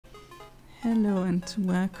Hello and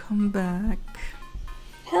welcome back.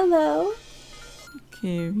 Hello.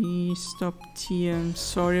 Okay, we stopped here. I'm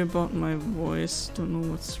sorry about my voice. Don't know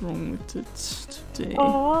what's wrong with it today.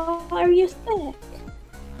 Oh, are you sick?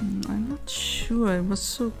 I'm not sure. It was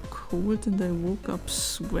so cold and I woke up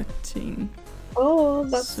sweating. Oh,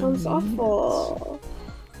 that So sounds weird. awful.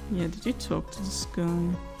 Yeah, did you talk to this guy?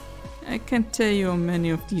 I can't tell you how many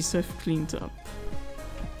of these I've cleaned up.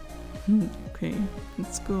 Okay,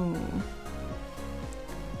 let's go.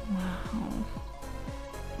 Wow.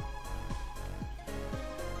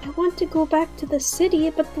 I want to go back to the city,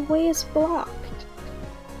 but the way is blocked.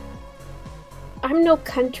 I'm no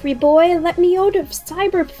country boy. Let me out of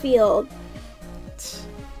Cyberfield.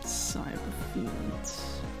 Cyberfield.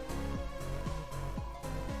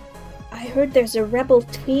 I heard there's a rebel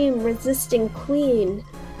team resisting Queen.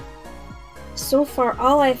 So far,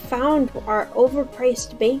 all I found are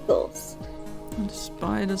overpriced bagels. And the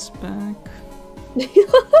spider's back.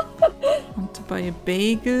 Want to buy a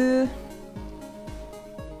bagel?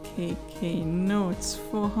 Okay, no, it's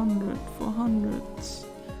 400.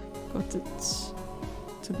 Got it.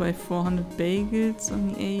 To buy 400 bagels,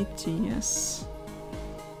 only 80, yes.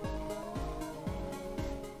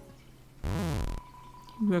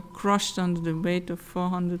 You were crushed under the weight of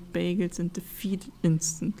 400 bagels and defeated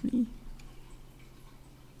instantly.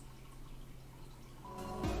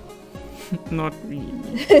 Not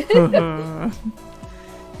really.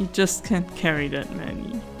 You just can't carry that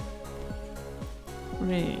many.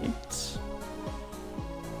 Great.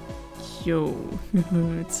 Yo,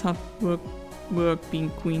 it's hard work being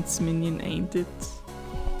Queen's minion, ain't it?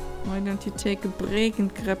 Why don't you take a break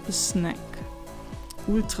and grab a snack?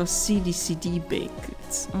 Ultra CD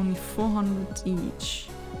bagels, only 400 each.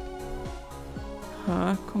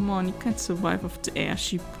 Huh? Come on, you can't survive off the air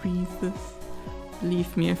she breathes.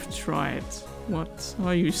 Believe me, I've tried. What?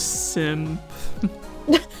 Are you simp?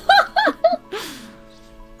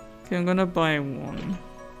 Okay, I'm gonna buy one.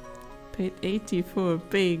 Paid 80 for a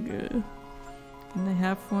bagel. Can I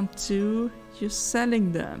have one too? You're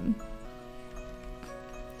selling them.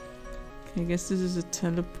 Okay, I guess this is a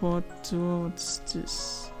teleport door. What's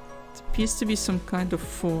this? It appears to be some kind of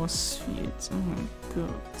force field. Oh my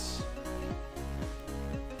god.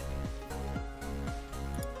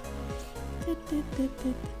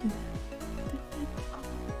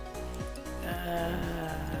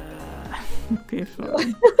 Okay,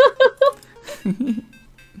 fine.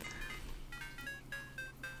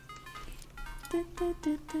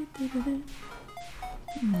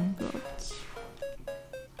 Oh my god.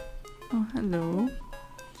 Oh, hello.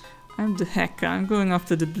 I'm the hacker. I'm going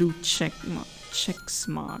after the blue checks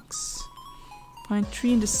marks. Find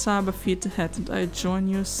 3 in the cyber field ahead and I'll join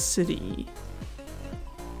your city.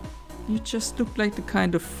 You just look like the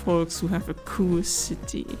kind of folks who have a cool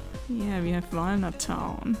city. Yeah, we have Walnut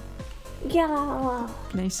Town. Yeah.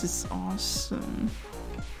 Place is awesome.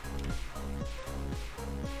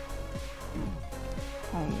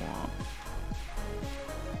 Oh wow.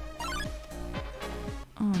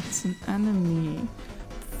 Oh, it's an enemy.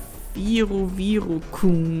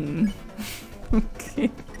 Viro-Kun.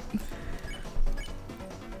 Okay.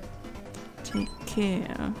 Take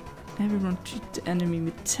care. Everyone treat the enemy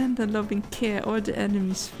with tender loving care. All the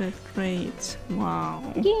enemies felt great. Wow.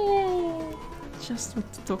 Yay. Just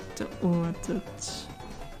what the doctor ordered.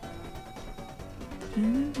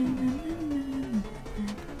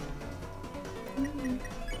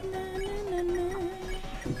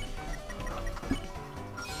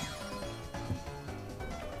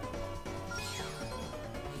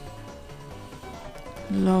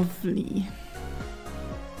 Lovely.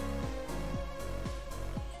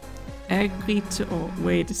 Agree to. Oh,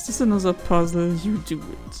 wait, is this another puzzle? You do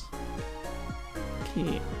it.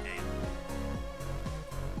 Okay.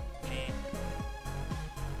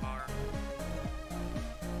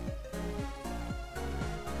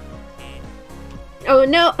 Oh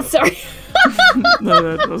no, sorry. No,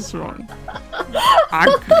 that was wrong.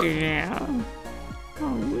 Agree.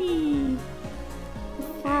 Oh, wee.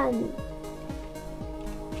 Fun.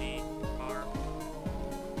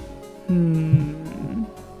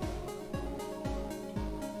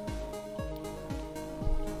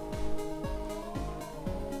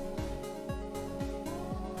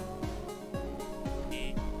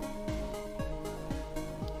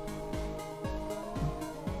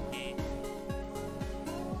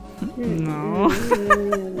 No.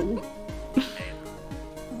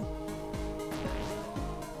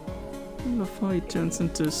 Before he turns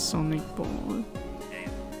into a sonic ball.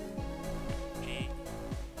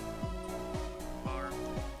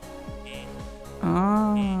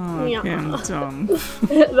 Ah, okay, I'm done.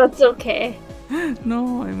 That's okay.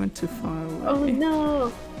 No, I went too far away. Oh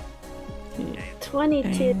no! Okay.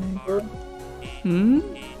 22. Hmm?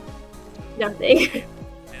 Nothing.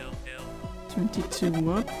 22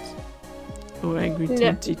 what? Oh, I agree, No.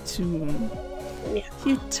 22. Yeah.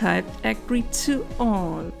 You typed agree to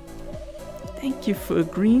all. Thank you for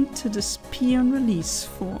agreeing to this peon release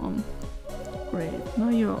form. Great, now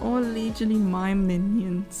you're all legally my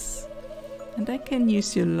minions. And I can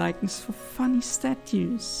use your likeness for funny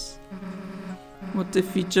statues. What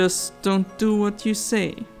if we just don't do what you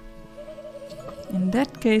say? In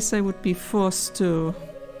that case, I would be forced to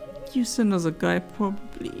use another guy,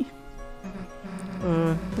 probably.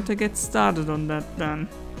 Better get started on that then.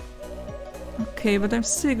 Okay, but I'm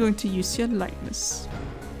still going to use your likeness.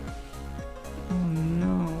 Oh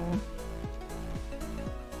no.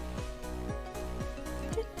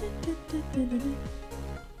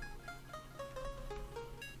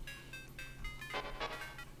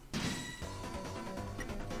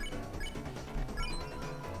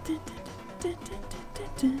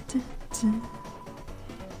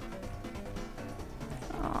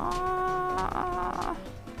 Ah.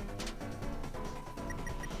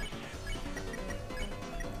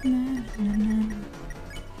 Na, na, na, na.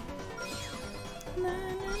 Na,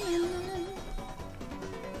 na, na, na.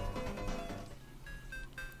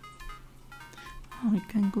 Oh, we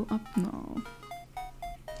can go up now.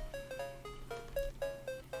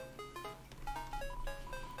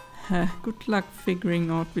 Good luck figuring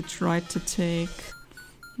out which ride to take.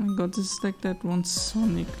 Oh my god, this is like that one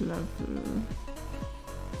Sonic level.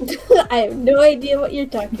 I have no idea what you're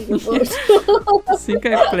talking about. I think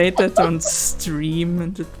I played that on stream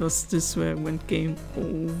and it was this where I went game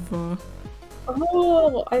over.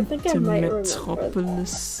 Oh, I think I The might remember that.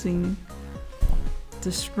 Metropolis thing.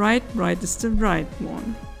 This right is the right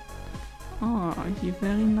one. Ah, you're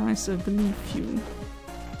very nice, I believe you.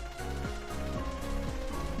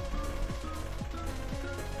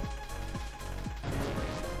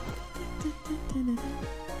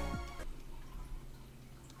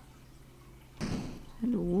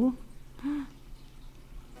 Hello?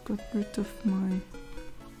 Got rid of my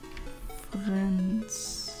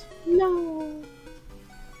friends. No.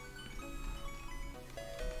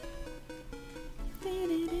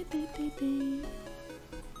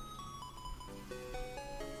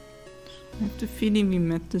 I have the feeling we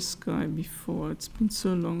met this guy before. It's been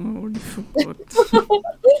so long, I already forgot.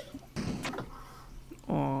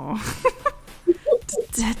 Oh, the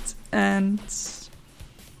dead end.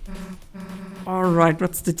 Alright,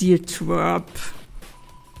 what's the deal, twerp?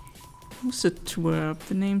 Who's a twerp?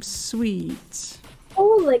 The name's Sweet.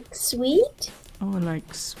 Oh, like sweet? Oh,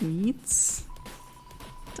 like sweets?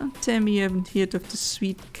 Don't tell me you haven't heard of the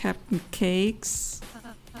sweet Captain Cakes.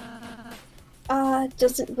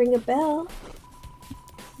 Doesn't ring a bell.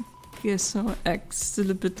 Guess our act's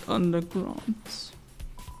still a bit underground.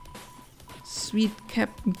 Sweet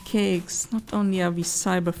Captain Cakes, not only are we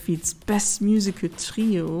Cyberfeed's best musical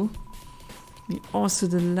trio, we're also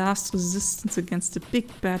the last resistance against the big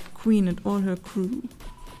bad queen and all her crew.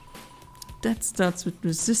 That starts with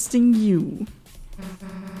resisting you.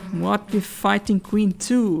 What, we're fighting Queen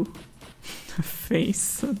too? Her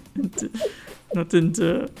face, not in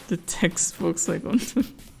the text box, like on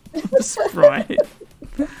the sprite.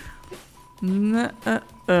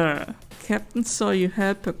 Captain saw you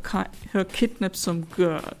help her kidnap some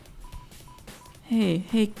girl.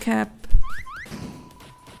 Hey Cap.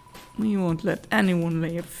 We won't let anyone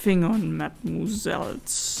lay a finger on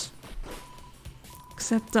mademoiselles.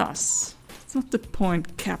 Except us. That's not the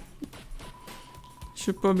point, Cap.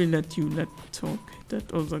 Should probably let you talk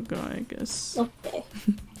that other guy, I guess. Okay.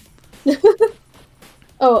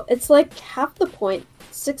 Oh, it's like half the point.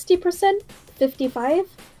 60%? 55?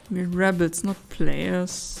 We're rebels, not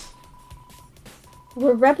players.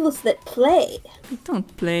 We're rebels that play. We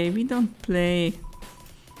don't play.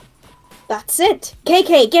 That's it.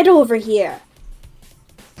 KK, get over here.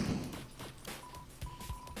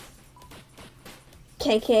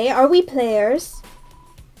 KK, are we players?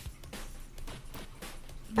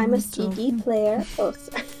 I'm a CD player. Oh,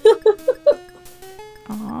 sorry.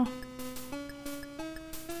 Aw.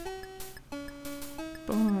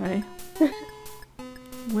 Bye.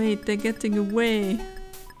 Wait, they're getting away.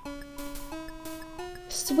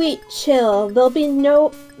 Sweet, chill. There'll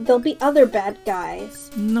be other bad guys.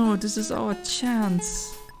 No, this is our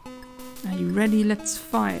chance. Are you ready? Let's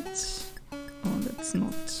fight. Oh, that's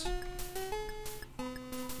not.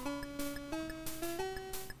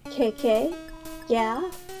 KK? Yeah?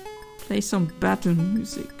 Play some battle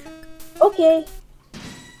music. Okay.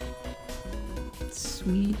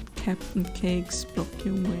 Sweet Captain Cakes, block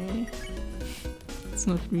your way.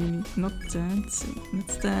 That's not really, not dancing.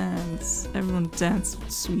 Let's dance. Everyone dance with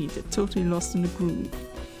Sweet. They're totally lost in the groove.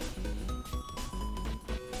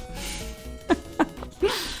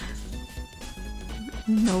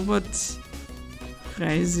 I know what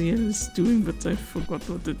Raziel is doing, but I forgot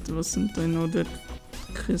what it was, and I know that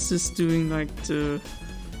Chris is doing like the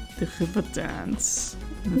river dance.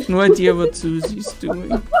 I have no idea what Susie's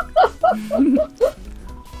doing.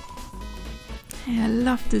 Hey, I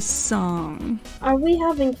love this song. Are we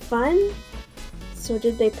having fun? So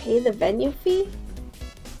did they pay the venue fee?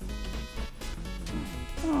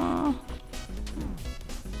 Oh,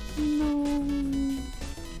 no.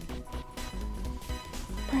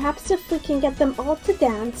 Perhaps if we can get them all to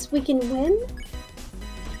dance, we can win?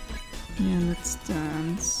 Yeah, let's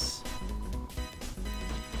dance.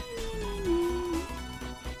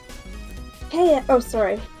 Hey, oh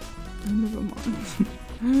sorry. Never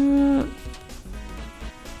mind.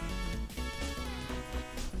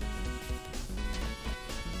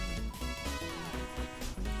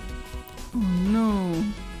 Oh no.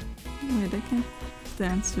 Wait, I can't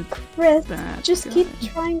dance with Chris, that just guy. keep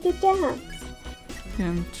trying to dance. Okay,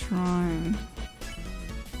 I'm trying.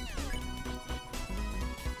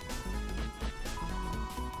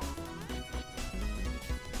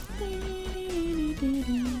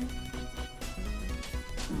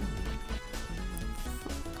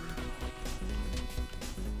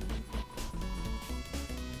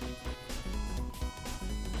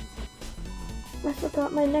 I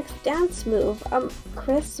forgot my next dance move.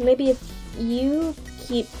 Chris, maybe if you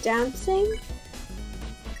keep dancing?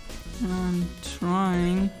 I'm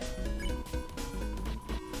trying.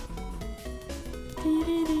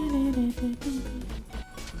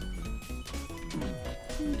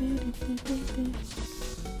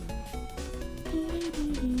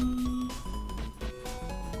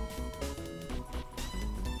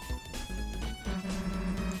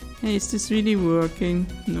 Hey, is this really working?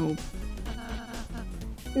 Nope.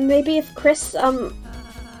 Maybe if Chris,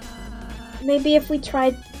 maybe if we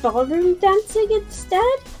tried ballroom dancing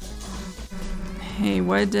instead? Hey,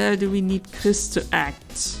 why the hell do we need Chris to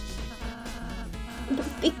act?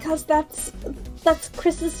 Because that's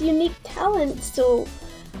Chris's unique talent, so...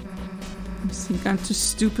 I think I'm too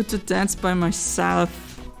stupid to dance by myself.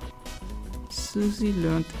 Susie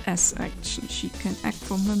learned S action. She can act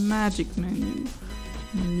from her magic menu.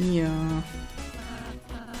 Yeah.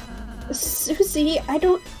 Susie, I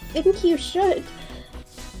don't think you should.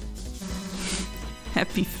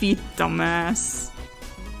 Happy feet, dumbass.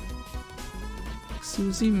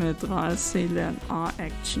 Susie made Ralsei learn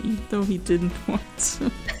R-Action, even though he didn't want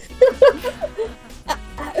to.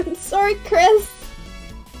 I'm sorry, Chris.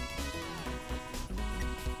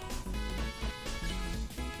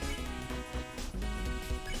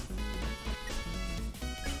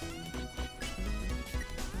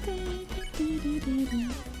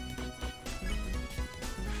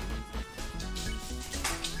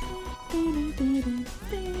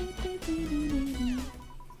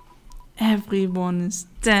 Everyone is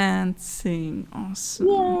dancing. Awesome.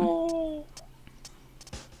 Yay!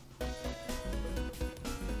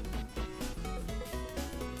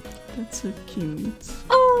 That's so cute.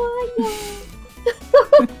 Oh, yeah!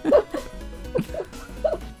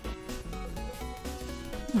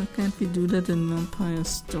 Why can't we do that in Vampire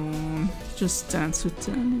Storm? Just dance with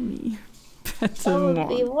the enemy. Better That would one.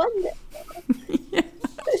 be wonderful. Yeah.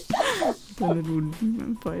 Then it wouldn't be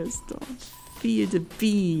Vampire Storm. Feel the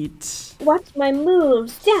beat. Watch my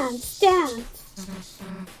moves. Dance, dance.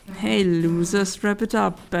 Hey losers, wrap it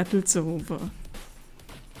up. Battle's over.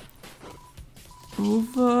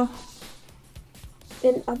 Over?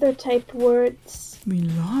 In other type words. We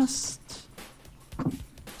lost? Oh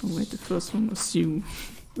wait, the first one was you.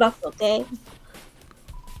 That's okay.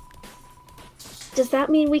 Does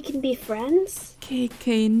that mean we can be friends?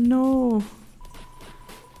 KK, no.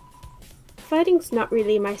 Fighting's not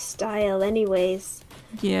really my style anyways.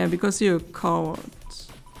 Yeah, because you're a coward.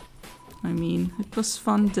 I mean, it was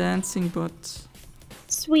fun dancing, but...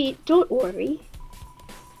 Sweet, don't worry.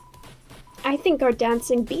 I think our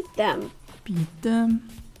dancing beat them. Beat them?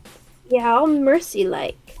 Yeah, all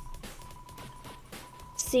mercy-like.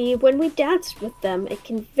 See, when we danced with them, it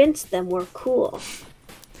convinced them we're cool.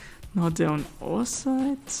 Now they're on our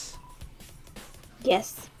side?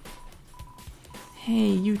 Yes. Hey,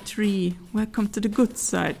 you three, welcome to the good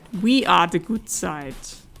side. We are the good side.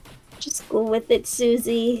 Just go with it,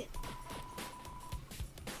 Susie.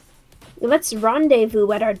 Let's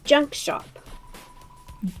rendezvous at our junk shop.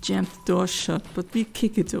 We jammed the door shut, but we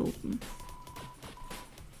kick it open.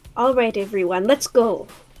 Alright, everyone, let's go.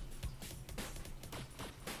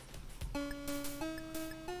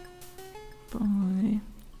 Bye.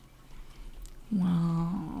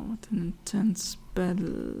 Wow, what an intense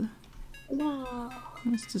battle. Wow.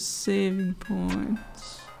 Where's the saving point?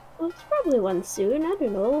 Well, it's probably one soon, I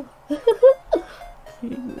don't know. Okay,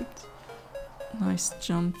 good. Nice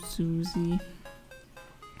jump, Susie.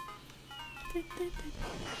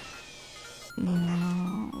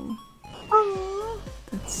 Wow. Aww.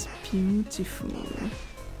 That's beautiful.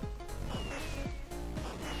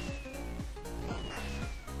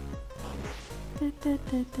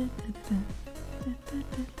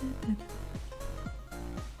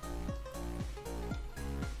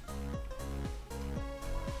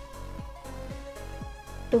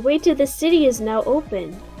 The way to the city is now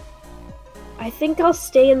open. I think I'll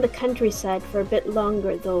stay in the countryside for a bit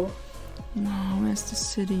longer, though. Wow, where's the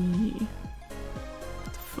city?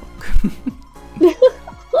 What the fuck?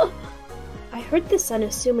 I heard this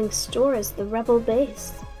unassuming store is the rebel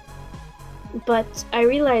base. But I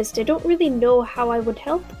realized I don't really know how I would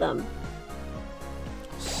help them.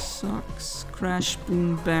 Sucks. Crash,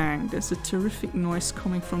 boom, bang. There's a terrific noise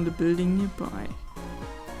coming from the building nearby.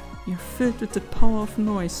 You're filled with the power of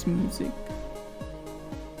noise music.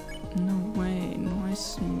 No way,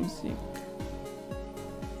 noise music.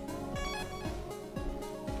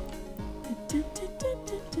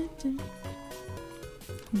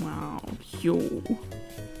 Wow, yo.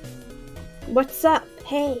 What's up?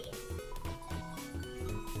 Hey.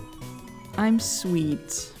 I'm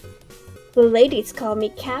sweet. The ladies call me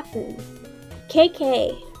Captain.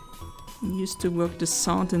 KK. I used to work the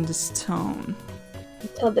sound in this town.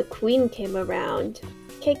 Until the Queen came around.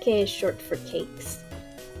 KK is short for cakes.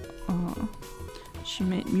 She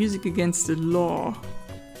made music against the law.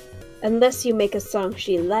 Unless you make a song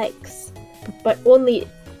she likes. But only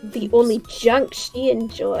the only junk she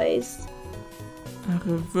enjoys. A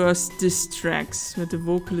reverse diss tracks where the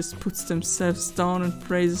vocalist puts themselves down and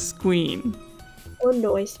praises Queen. Or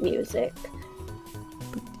noise music.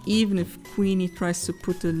 But even if Queenie tries to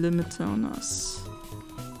put a limit on us,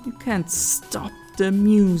 you can't stop the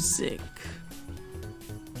music.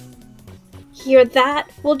 Hear that?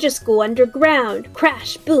 We'll just go underground.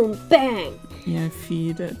 Crash, boom, bang. Yeah, I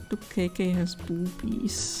feel that. Look, KK has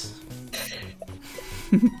boobies.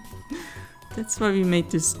 That's why we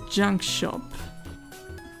made this junk shop.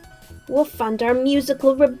 We'll fund our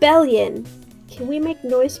musical rebellion. Can we make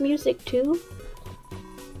noise music too?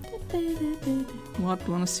 What?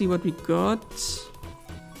 Wanna see what we got?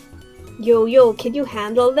 Yo, can you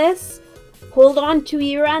handle this? Hold on to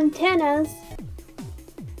your antennas.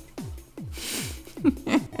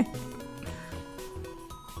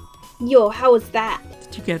 Yo, how was that?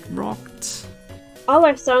 Did you get rocked? All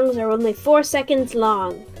our songs are only 4 seconds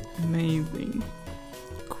long. Amazing.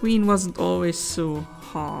 Queen wasn't always so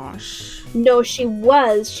harsh. No, she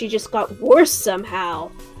was. She just got worse somehow.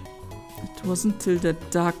 It wasn't till that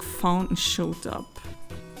dark fountain showed up.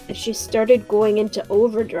 And she started going into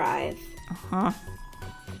overdrive. Uh-huh.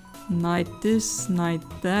 Night this, night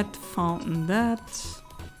that, fountain that.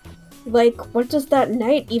 Like, what does that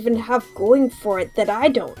night even have going for it that I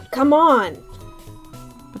don't? Come on!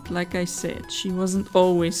 But like I said, she wasn't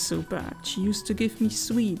always so bad. She used to give me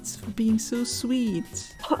sweets for being so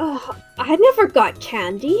sweet. I never got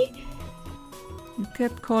candy. You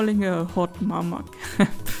kept calling her a hot mama, Cap.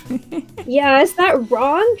 Yeah, is that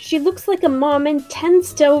wrong? She looks like a mom and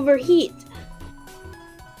tends to overheat.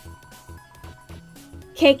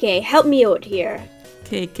 KK, help me out here.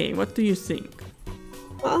 KK, what do you think?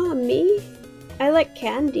 Me? I like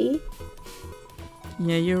candy.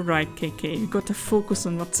 Yeah, you're right, KK. You gotta focus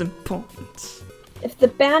on what's important. If the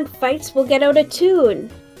band fights, we'll get out of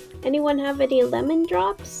tune. Anyone have any lemon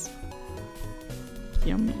drops?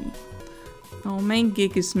 Yummy. Our main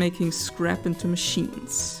gig is making scrap into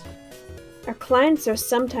machines. Our clients are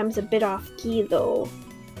sometimes a bit off-key, though.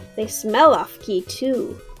 They smell off-key,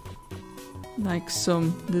 too. Like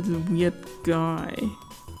some little weird guy.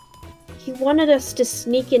 He wanted us to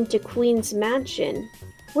sneak into Queen's mansion.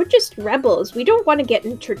 We're just rebels. We don't want to get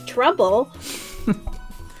into trouble.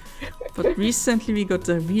 But recently we got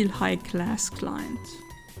a real high-class client.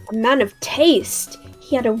 A man of taste.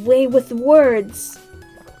 He had a way with words.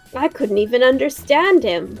 I couldn't even understand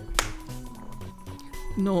him.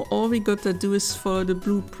 No, all we gotta do is follow the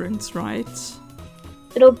blueprints, right?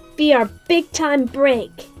 It'll be our big time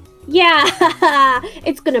break. Yeah,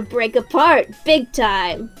 it's gonna break apart big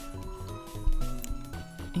time.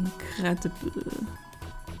 Incredible.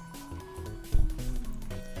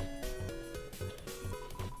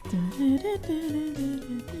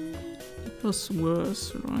 It was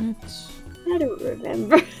worse, right? I don't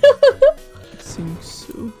remember. I think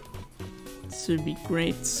so. This will be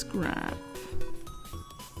great scrap.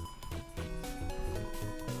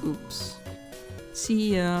 Oops.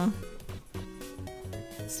 See ya.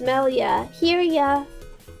 Smell ya. Hear ya.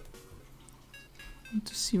 Want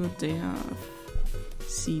to see what they have.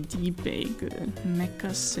 CD bagel.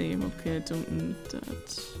 Mecha save. Okay, I don't need that.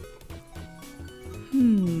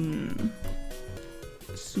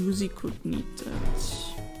 Susie could need that.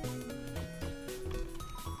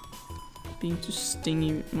 Being too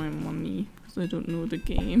stingy with my money because I don't know the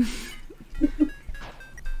game.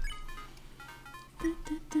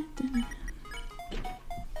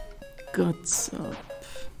 Guts up.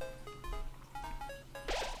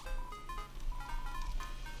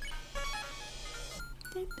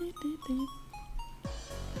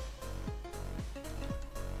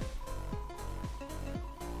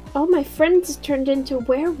 All my friends turned into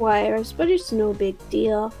werewires, but it's no big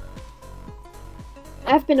deal.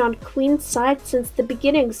 I've been on Queen's side since the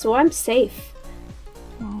beginning, so I'm safe.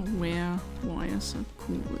 Wow, werewires are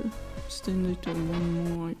cool. Still need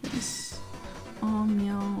one more, yes. Oh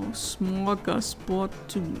meow, smorgasbord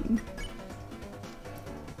 2.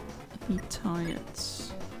 He tired.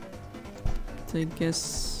 But I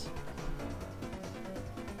guess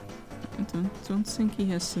I don't think he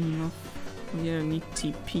has enough. Oh yeah, I need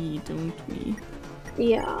TP, don't we?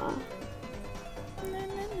 Yeah.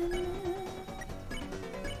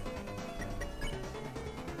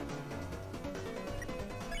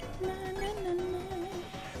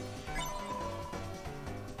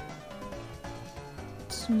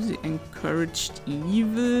 Susie encouraged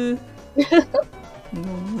evil?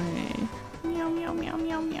 No way. Meow meow meow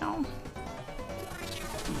meow meow.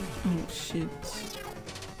 Oh shit.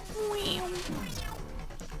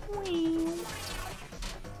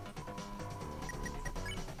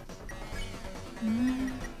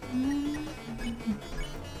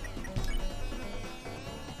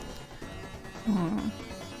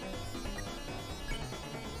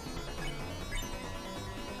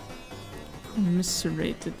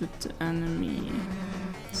 Commiserated with the enemy.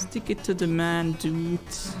 Stick it to the man, dude.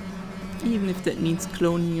 Even if that means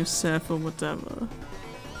cloning yourself or whatever.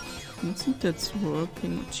 I don't think that's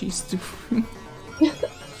working, what she's doing.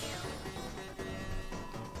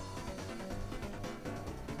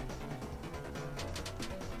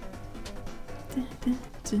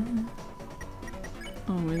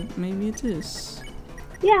 Oh, wait, maybe it is.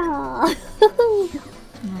 Yeah.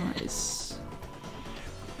 Nice.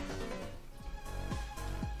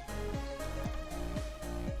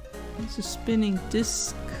 It's a spinning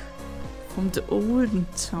disc from the olden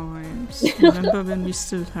times. Remember when we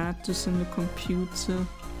still had this in the computer?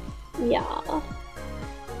 Yeah.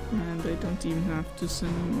 And I don't even have this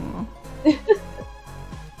anymore.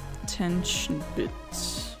 Tension bit.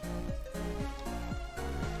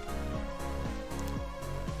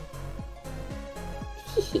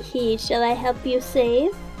 Shall I help you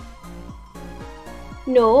save?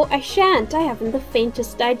 No, I shan't. I haven't the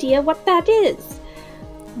faintest idea what that is.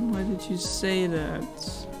 Why did you say that?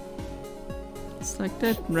 It's like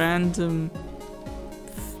that random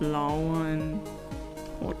flower in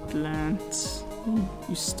Portland.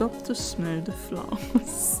 You stop to smell the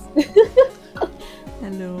flowers.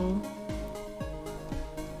 Hello.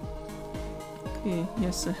 Okay, he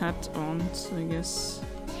has a hat on, so I guess.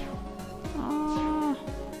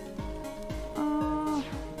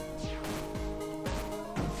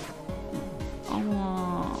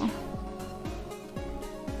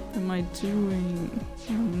 What am I doing?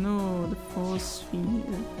 Oh no, the force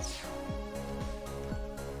field.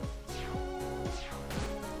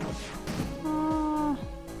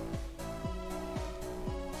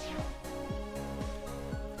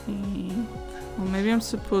 Okay. Well, maybe I'm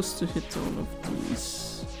supposed to hit all of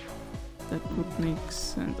these. That would make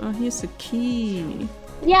sense. Oh, here's a key.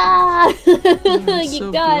 Yeah! You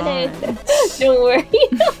so got blind. It. Don't worry.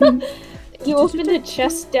 You opened a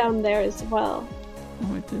chest down there as well.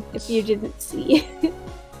 Oh, I did. If you didn't see.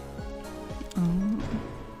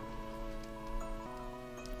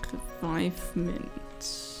 Five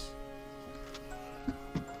minutes.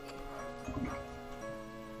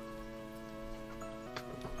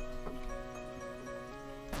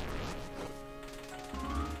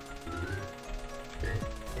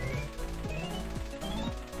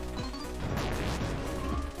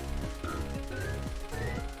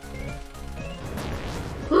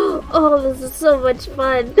 Oh, this is so much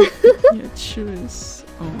fun. Yeah, it sure is.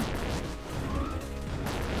 Oh.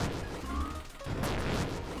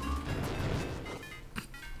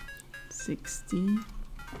 $60.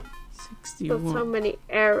 That's how many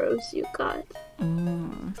arrows you got.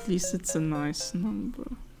 Oh, at least it's a nice number.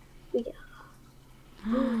 Yeah.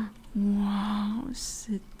 Wow,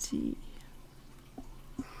 city.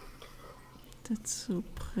 That's so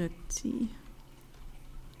pretty.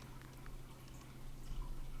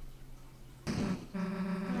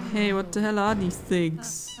 Hey, what the hell are these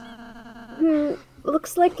things?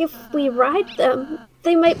 Looks like if we ride them,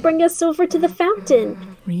 they might bring us over to the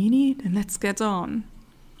fountain. Really? Then let's get on.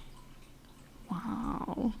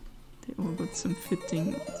 Wow. They all got some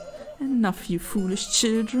fitting. Enough, you foolish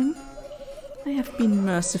children. I have been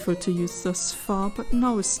merciful to you thus far, but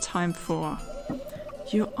now it's time for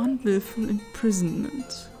your unwillful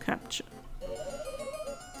imprisonment. Capture.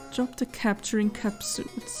 Drop the capturing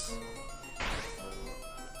capsules.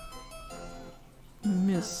 You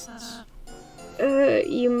missed.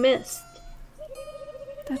 You missed.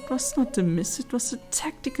 That was not a miss, it was a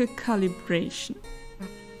tactical calibration.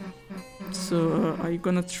 So, are you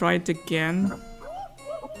gonna try it again?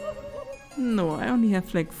 No, I only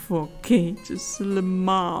have like 4 cages.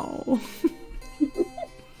 Lemao.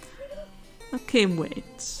 Okay,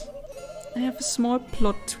 wait. I have a small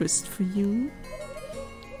plot twist for you.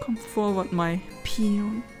 Come forward, my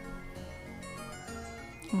peon.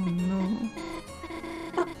 Oh no.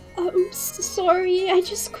 I'm sorry, I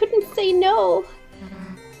just couldn't say no.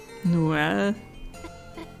 Noelle?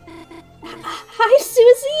 Hi,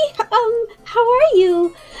 Susie. How are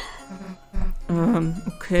you?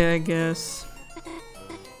 Okay, I guess.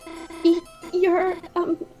 Your,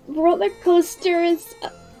 roller coaster is...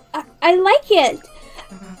 I like it.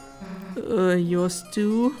 Yours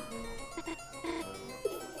too?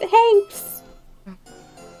 Thanks.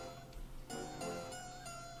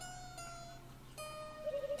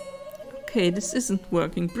 Okay, this isn't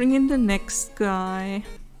working. Bring in the next guy.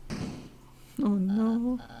 Oh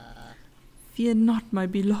no. Fear not, my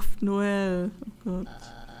beloved Noelle. Oh god.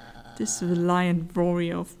 This valiant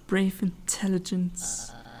warrior of brave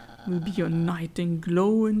intelligence will be your knight in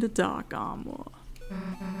glow-in-the-dark armor.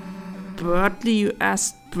 Bertley, you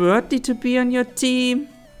asked Bertley to be on your team?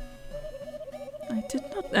 I did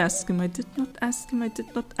not ask him, I did not ask him, I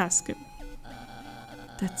did not ask him.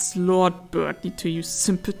 That's Lord Bertley to you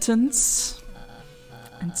simpletons.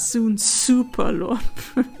 And soon Super Lord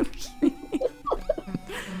Bertley.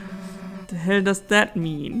 The hell does that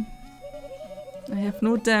mean? I have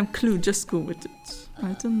no damn clue, just go with it.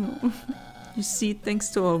 I don't know. You see, thanks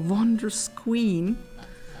to our wondrous queen,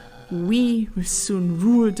 we will soon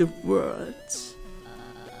rule the world.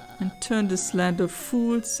 And turn this land of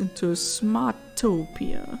fools into a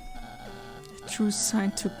smartopia. A true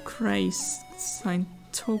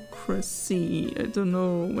scientocracy, I don't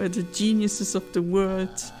know, where the geniuses of the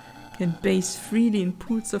world can bathe freely in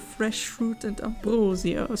pools of fresh fruit and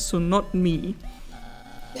ambrosia, so not me.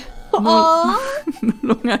 No, no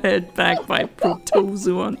longer held back by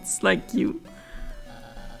protozoans like you.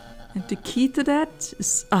 And the key to that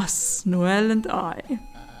is us, Noelle and I.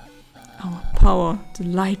 Our power, the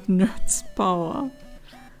light nerd's power.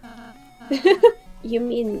 You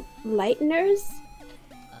mean lighteners?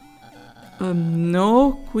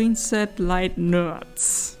 No, Queen said light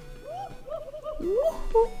nerds.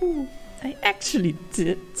 I actually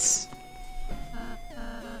did.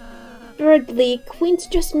 Bertley, Queen's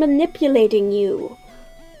just manipulating you.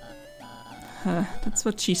 That's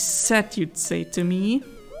what she said you'd say to me.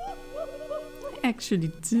 I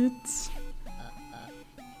actually did.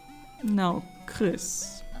 Now,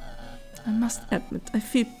 Chris, I must admit, I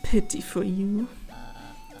feel pity for you.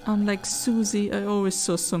 Unlike Susie, I always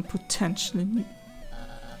saw some potential in you.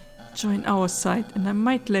 Join our side and I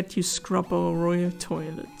might let you scrub our royal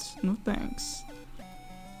toilet. No thanks.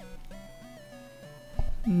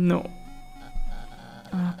 No.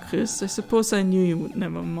 Ah, Chris, I suppose I knew you would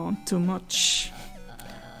never amount to much.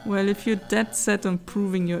 Well, if you're dead set on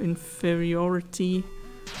proving your inferiority,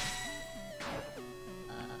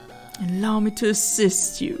 allow me to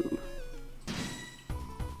assist you.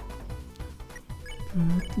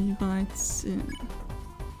 Bertley rides in.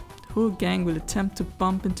 The whole gang will attempt to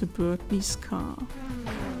bump into Bertley's car.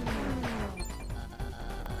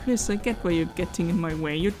 Chris, I get why you're getting in my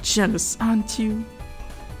way. You're jealous, aren't you?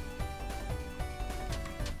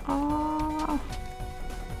 Ah,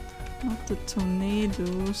 not the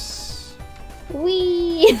tornadoes.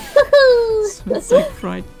 Wee! Smells like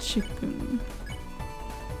fried chicken.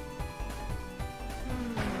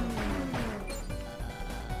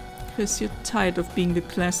 Chris, you're tired of being the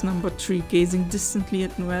class number 3, gazing distantly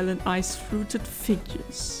at Noelle and ice-fruited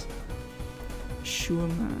figures. Sure,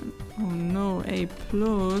 man. Oh no, A+.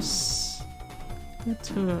 That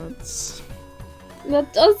hurts.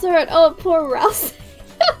 That does hurt. Oh, poor Rouse.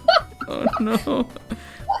 Oh no.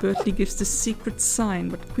 Bertley gives the secret sign,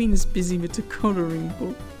 but Queen is busy with the coloring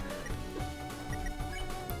book.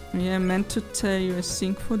 Yeah, I meant to tell you, I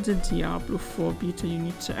think for the Diablo 4 beta you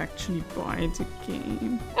need to actually buy the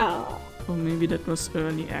game. Oh. Or maybe that was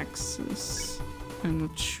early access. I'm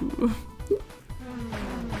not sure.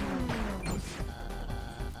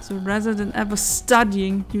 So rather than ever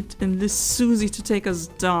studying, you'd enlist Susie to take us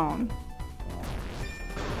down.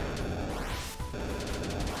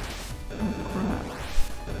 Oh crap.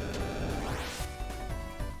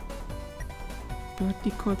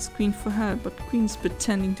 Birdie calls Queen for help, but Queen's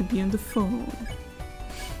pretending to be on the phone.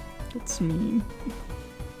 That's mean.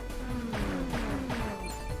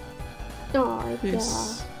 Oh,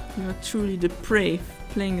 Chris, you are truly depraved,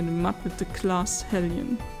 playing in the mud with the class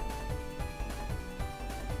hellion.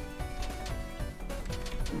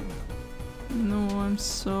 No, I'm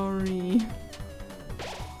sorry.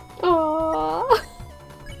 Oh.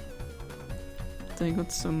 I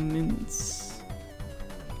got some mints.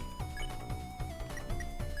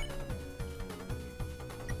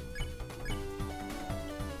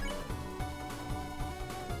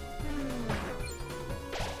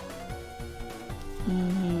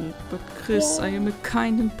 But Chris, I am a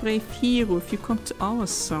kind and brave hero. If you come to our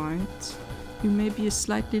side, you may be a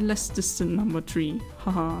slightly less distant number 3.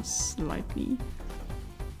 Haha, slightly.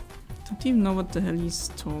 Don't even know what the hell he's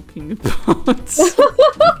talking about.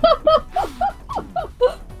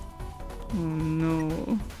 Oh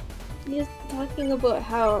no. He's talking about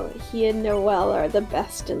how he and Noelle are the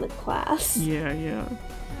best in the class. Yeah. You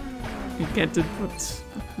get it, but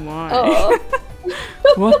why? Oh.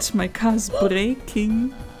 What? My car's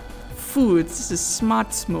braking? Fool, this is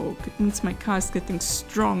smart smoke. It means my car is getting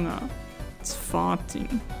stronger. It's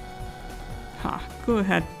farting. Ha, go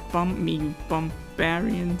ahead, bump me, you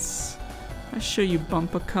barbarians. I show you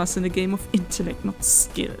bumper cars in a game of intellect, not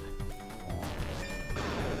skill.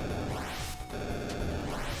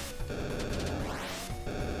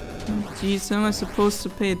 Oh, jeez, how am I supposed to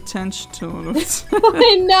pay attention to all of this?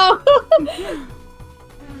 I know!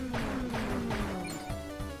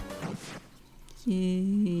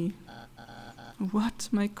 Yay. What?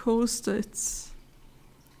 My coaster, it's...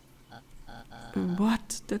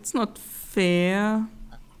 What? That's not fair.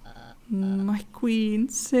 My queen,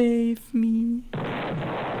 save me. Oh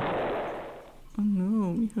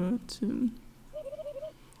no, we hurt him.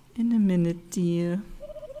 In a minute, dear.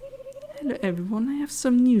 Hello everyone, I have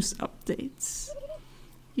some news updates.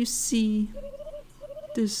 You see,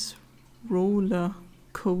 this roller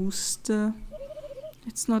coaster,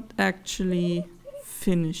 it's not actually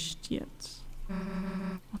finished yet.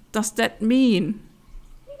 What does that mean?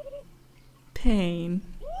 Pain.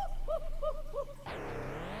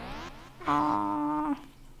 Ah.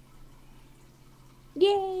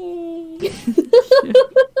 Yay!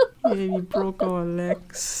 Yeah, we broke our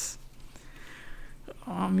legs.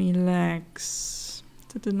 Army legs.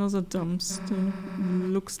 That another dumpster.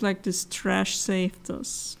 Looks like this trash saved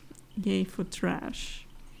us. Yay for trash.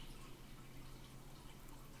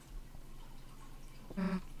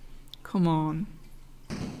 Come on.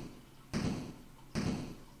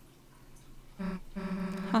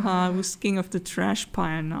 Haha, who's king of the trash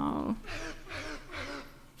pile now?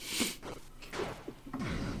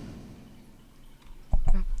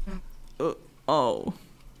 Oh.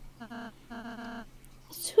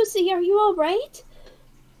 Susie, are you alright?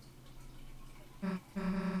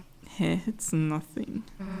 Hey, it's nothing.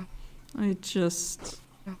 I just...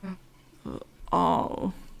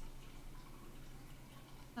 oh.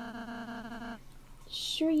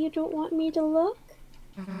 Sure you don't want me to look?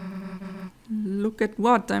 Look at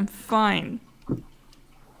what? I'm fine.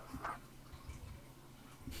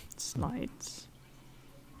 Slides.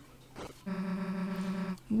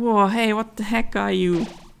 Whoa, hey, what the heck are you?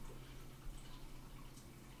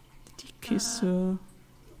 Did you kiss her?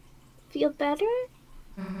 Feel better?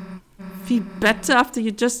 Feel better after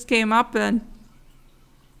you just came up and...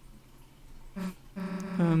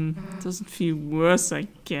 doesn't feel worse, I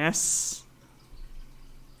guess.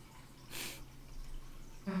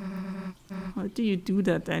 How do you do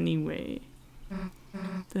that anyway?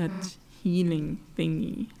 That healing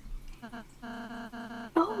thingy.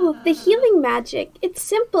 Oh, the healing magic. It's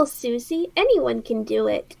simple, Susie. Anyone can do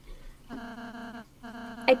it.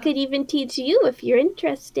 I could even teach you if you're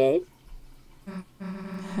interested.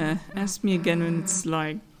 Ask me again when it's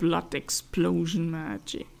like blood explosion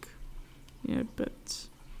magic. Yeah, but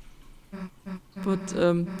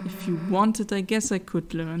if you wanted, I guess I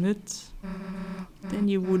could learn it. Then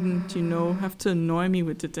you wouldn't, you know, have to annoy me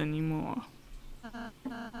with it anymore.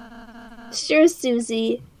 Sure,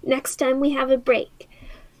 Susie. Next time we have a break.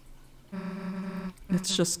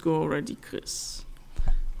 Let's just go already, Chris.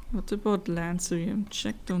 What about Lancer? We haven't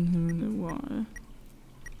checked on him in a while.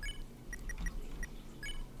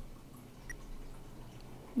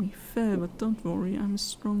 We fell, but don't worry, I'm a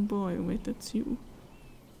strong boy. Wait, that's you.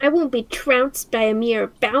 I won't be trounced by a mere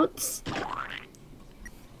bounce.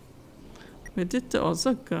 Where did the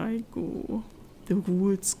other guy go? the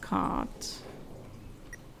rules card?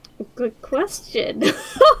 Good question.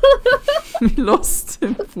 We lost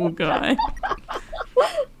him, poor guy.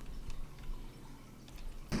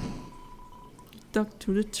 Dug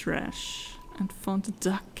through the trash and found a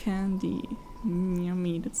duck candy.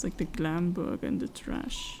 Yummy, that's like the glam burger in the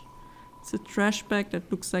trash. It's a trash bag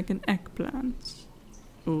that looks like an eggplant.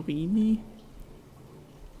 Oh really?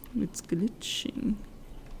 It's glitching.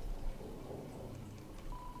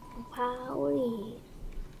 Wowie.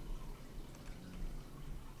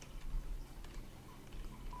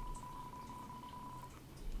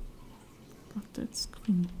 God, that's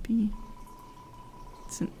creepy.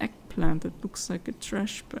 It's an eggplant that looks like a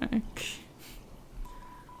trash bag.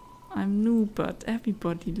 I'm new, but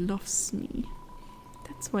everybody loves me.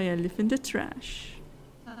 That's why I live in the trash.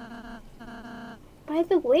 By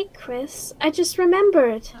the way, Chris, I just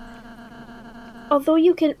remembered. Although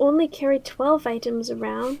you can only carry 12 items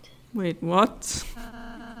around, Wait, what?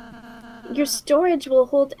 your storage will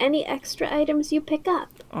hold any extra items you pick up.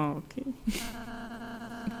 Oh, okay.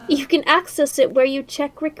 You can access it where you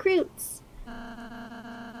check recruits.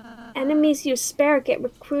 Enemies you spare get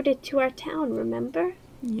recruited to our town, remember?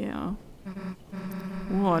 Yeah.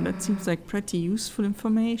 Wow, that seems like pretty useful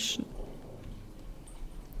information.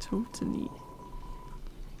 Totally.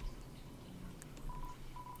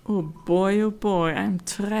 Oh boy, I'm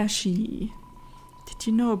trashy. Did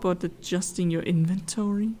you know about adjusting your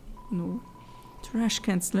inventory? No. Trash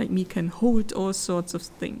cans like me can hold all sorts of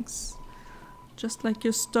things. Just like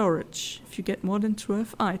your storage, if you get more than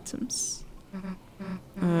 12 items.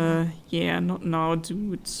 Yeah, not now,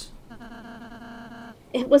 dude.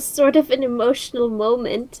 It was sort of an emotional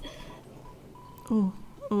moment.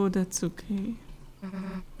 Oh, that's okay.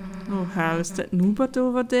 Oh hell, is that Noobot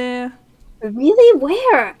over there? Really?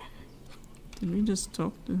 Where? Did we just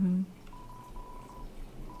talk to him?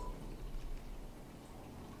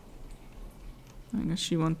 I guess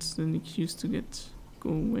she wants the accused to go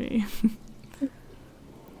away.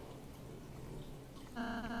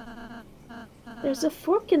 There's a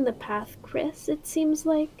fork in the path, Chris, it seems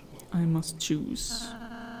like. I must choose.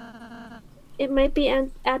 It might be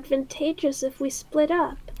advantageous if we split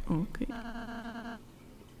up. Okay.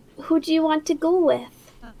 Who do you want to go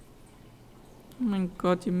with? Oh my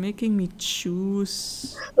god, you're making me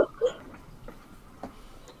choose.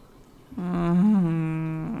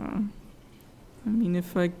 I mean,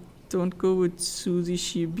 if I don't go with Susie,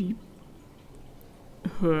 she'll be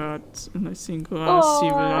hurt. And I think Rasi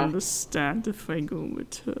will understand if I go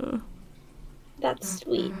with her. That's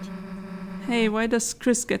sweet. Hey, why does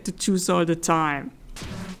Chris get to choose all the time?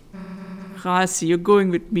 Rasi, you're going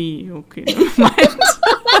with me. Okay, never mind.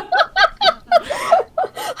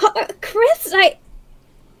 Chris,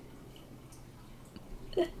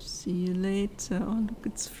 See you later. Oh, look,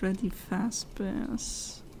 it's Freddy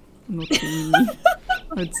Fazbear's. Not me.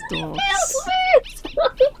 It's dogs.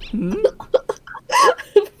 Hmm?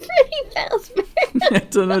 Freddy Fazbear.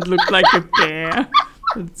 That does not look like a bear.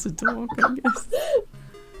 It's a dog, I guess.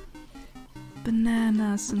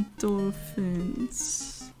 Bananas and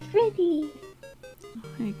dolphins. Freddy.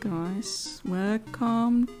 Hey guys,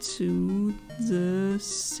 welcome to the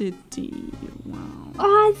city. Wow.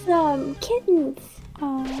 Awesome. Kittens.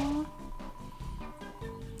 Aww.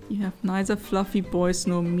 You have neither fluffy boys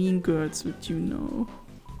nor mean girls with you now.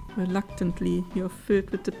 Reluctantly, you're filled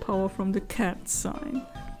with the power from the cat sign.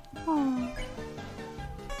 Aww.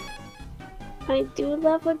 I do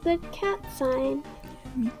love a good cat sign.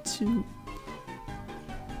 Me too.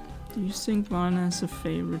 Do you think Rana has a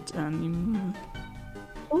favorite animal?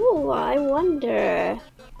 Oh, I wonder.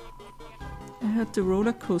 I heard the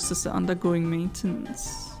roller coasters are undergoing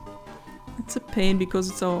maintenance. It's a pain because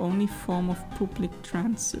it's our only form of public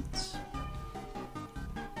transit.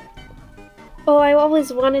 Oh, I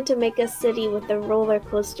always wanted to make a city with a roller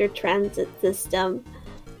coaster transit system.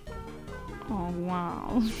 Oh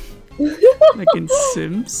wow. Like in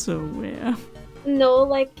Sims or where? No,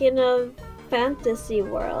 like in a fantasy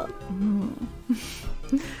world.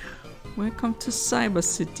 Oh. Welcome to Cyber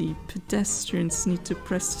City. Pedestrians need to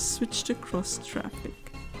press the switch to cross traffic.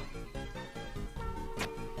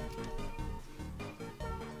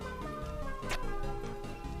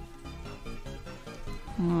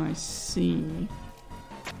 Oh, I see.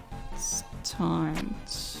 It's timed.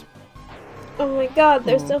 Oh my god,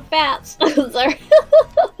 they're so fast. Sorry.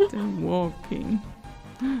 They're walking.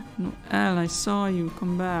 Noelle, I saw you.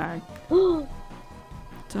 Come back.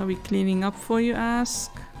 What are we cleaning up for, you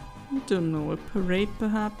ask? I don't know, a parade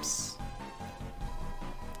perhaps?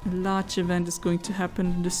 A large event is going to happen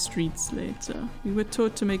in the streets later. We were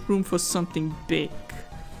told to make room for something big.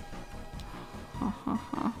 Ha ha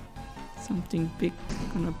ha. Something big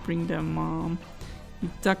gonna bring their mom. He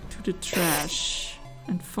dug to the trash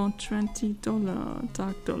and found $20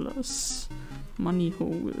 dark dollars. Money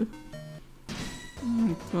hole. Oh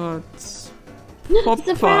my god.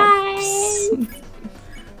 Pop-ups.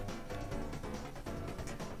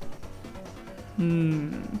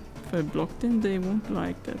 If I block them, they won't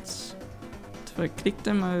like that. If I click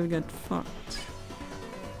them, I'll get fucked.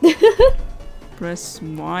 Press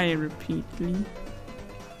Y repeatedly.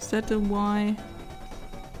 Is that a Y?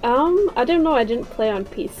 I don't know. I didn't play on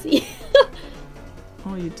PC.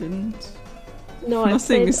 Oh, you didn't? No, I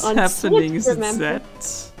Nothing played is on happening. Switch, Is it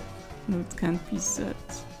Z? No, it can't be Z.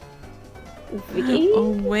 Oh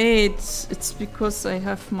wait, it's because I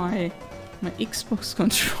have my Xbox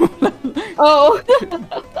controller. Oh.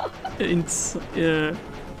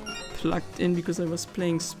 Plugged in because I was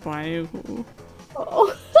playing Spyro.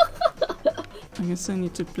 Oh. I guess I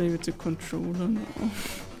need to play with the controller now.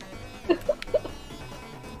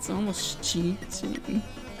 It's almost cheating.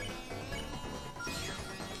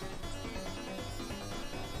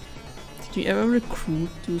 Did you ever recruit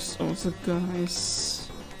those other guys?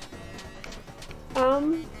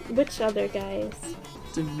 Which other guys?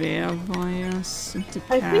 The werewires and the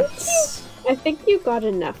cats? I think you got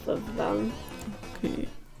enough of them. Okay.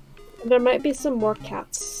 There might be some more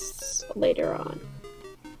cats later on.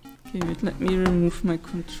 Okay, wait, let me remove my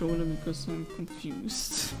controller because I'm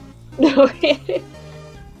confused. Okay.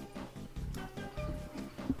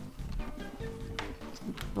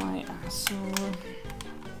 Goodbye, asshole.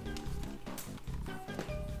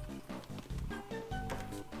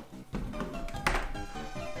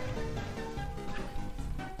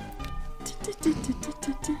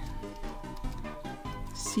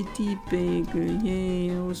 City bagel, yay,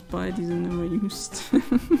 I always buy these and never used.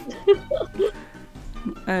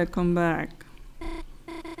 I'll come back.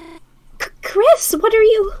 Chris, what are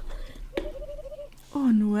you?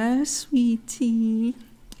 Oh, Noelle, sweetie.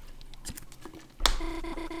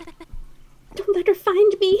 Don't let her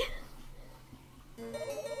find me.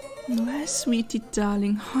 Noelle, sweetie,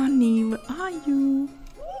 darling, honey, where are you?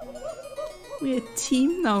 We're a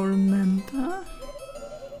team now, remember?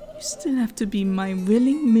 You still have to be my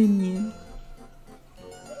willing minion.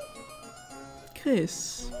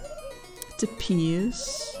 Chris, it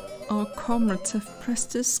appears our comrades have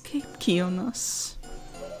pressed the escape key on us.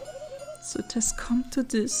 So it has come to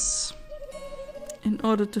this. In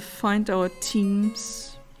order to find our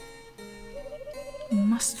teams, we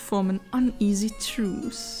must form an uneasy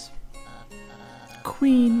truce.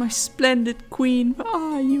 Queen, my splendid queen, where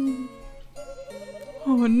are you?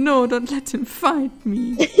 Oh no, don't let him find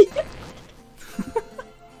me.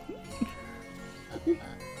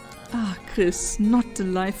 Ah, Chris, not the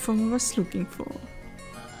life form I was looking for.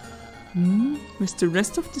 With the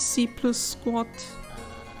rest of the C+ squad?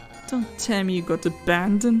 Don't tell me you got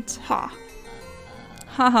abandoned. Ha!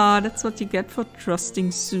 Haha, that's what you get for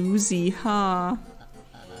trusting Susie, ha!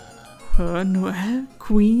 Her, Noelle,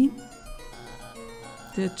 Queen?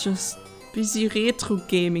 They're just busy retro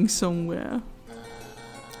gaming somewhere.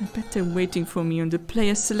 I bet they're waiting for me on the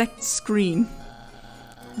player select screen.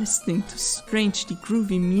 Listening to strangely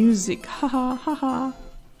groovy music. Ha ha ha ha.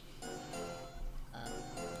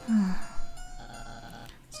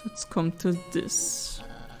 So it's come to this.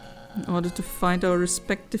 In order to find our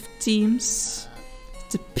respective teams,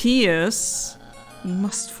 it appears we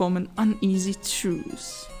must form an uneasy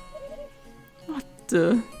truce. What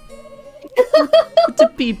the? But the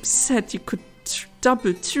peep said you could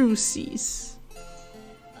double truces.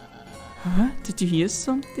 Huh? Did you hear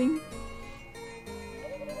something?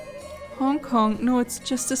 Honk honk, no, it's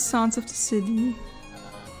just the sounds of the city.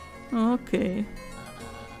 Okay.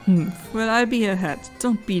 Well, I'll be ahead.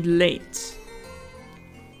 Don't be late.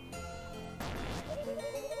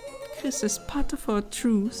 Chris is part of our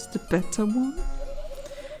truce, the better one.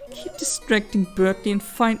 Keep distracting Bertie and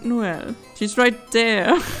find Noelle. She's right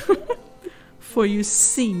there. For you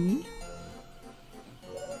see,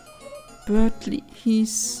 Bertie,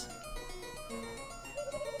 he's...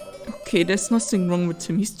 Okay, there's nothing wrong with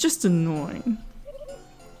him. He's just annoying.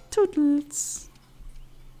 Toodles.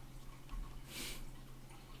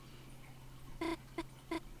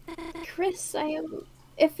 Chris,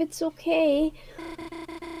 if it's okay,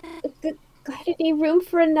 got any room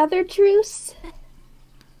for another truce?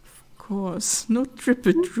 Of course, no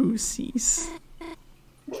triple truces.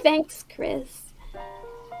 Thanks, Chris.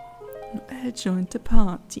 Noelle joined the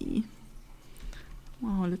party.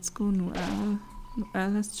 Wow, let's go, Noelle.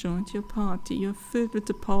 Noelle has joined your party. You're filled with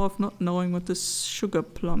the power of not knowing what a sugar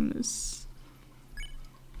plum is.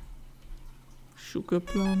 Sugar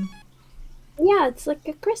plum? Yeah, it's like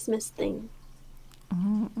a Christmas thing.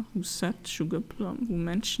 Oh, who said sugar plum? Who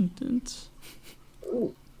mentioned it?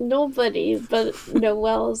 Nobody, but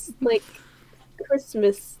Noel's like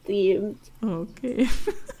Christmas themed. Okay.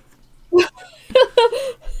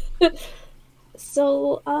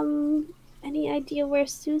 So, any idea where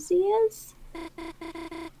Susie is?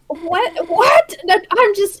 What? What?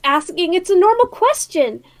 I'm just asking. It's a normal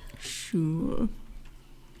question. Sure.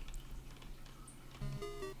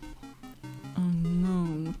 Oh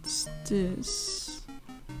no, what's this?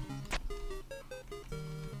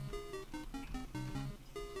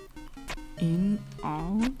 In,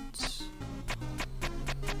 out.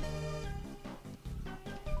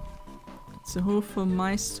 It's a hole for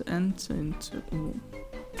mice to enter into. Oh.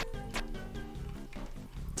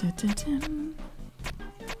 Da-da-dum.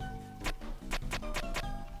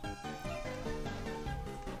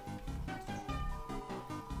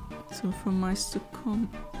 So for mice to come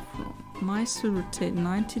from. Mice will rotate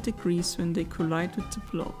 90 degrees when they collide with the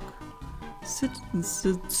block.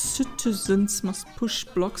 Citizens must push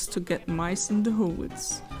blocks to get mice in the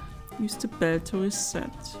holes. Use the bell to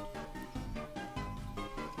reset.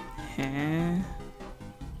 Huh?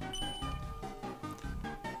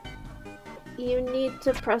 You need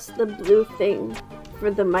to press the blue thing for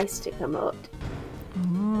the mice to come out.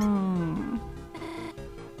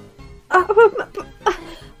 Oh.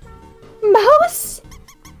 Mouse?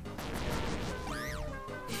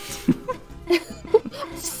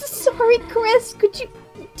 Sorry, Chris. Could you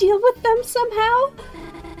deal with them somehow?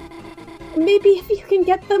 Maybe if you can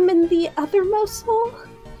get them in the other mouse hole?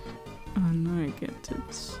 Oh, now I get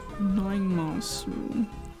it. Annoying mouse room.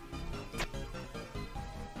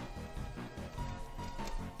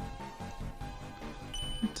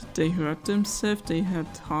 Did they hurt themselves? They had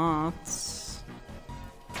hearts.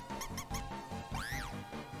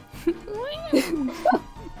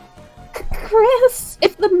 Chris,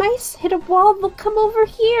 if the mice hit a wall, they'll come over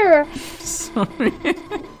here. Sorry.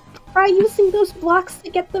 Try using those blocks to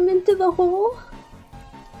get them into the hole.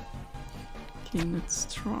 Okay, let's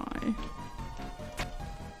try.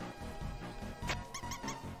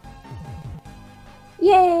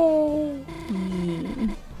 Yay! Yeah.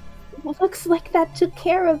 Looks like that took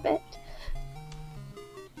care of it.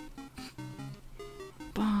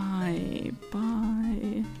 Bye,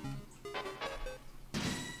 bye.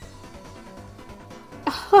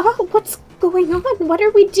 What's going on? What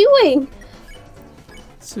are we doing?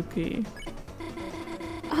 It's okay.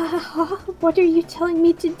 What are you telling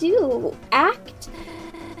me to do? Act?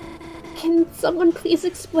 Can someone please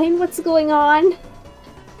explain what's going on?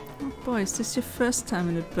 Oh boy, is this your first time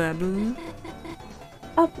in a battle?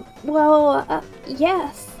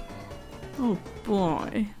 Yes. Oh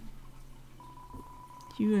boy.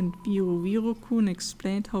 You and Viro-Kun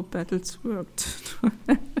explained how battles worked.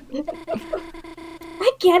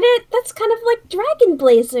 I get it. That's kind of like Dragon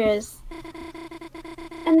Blazers.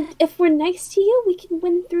 And if we're nice to you, we can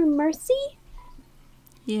win through mercy?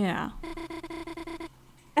 Yeah.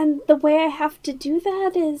 And the way I have to do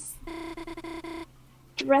that is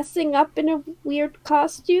dressing up in a weird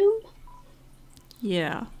costume?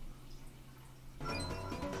 Yeah.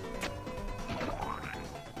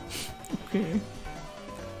 Okay.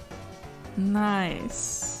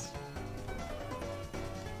 Nice.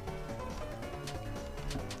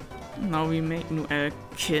 Now we make Noel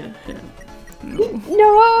kill him. No.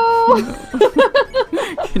 No!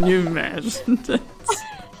 Can you imagine that?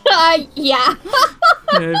 Yeah.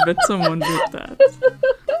 Yeah, I bet someone did that.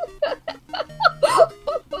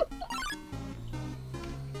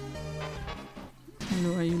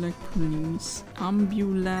 Hello, are you like police?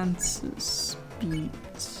 Ambulances. Speed.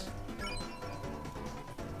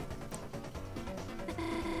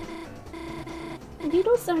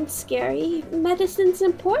 Needles aren't scary. Medicine's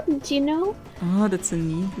important, you know? Oh, that's a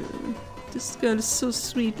needle. This girl is so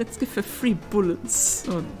sweet. Let's give her free bullets.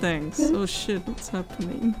 Oh, thanks. Oh shit, what's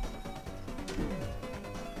happening?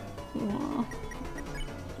 Wow.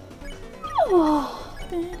 Oh.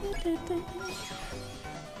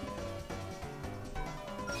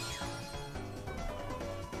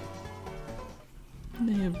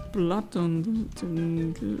 They have blood on the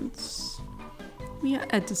needles. We are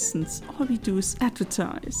Edisons. All we do is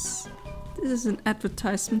advertise. This is an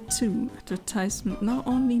advertisement too. Advertisement now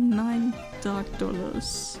only $9 dark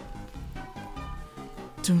dollars.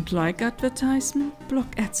 Don't like advertisement?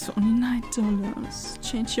 Block ads for only $9.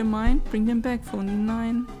 Change your mind? Bring them back for only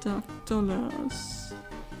 $9 dark dollars.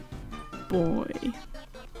 Boy.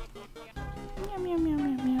 Meow meow meow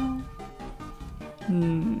meow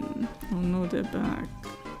meow. Oh no, they're back.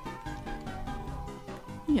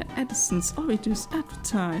 Yeah, Edison's. All we do is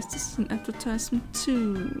advertise. This is an advertisement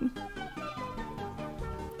too.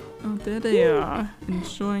 Oh, there they are,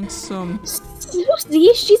 enjoying some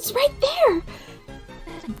Susie, she's right there!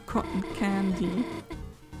 cotton candy.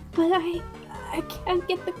 But I can't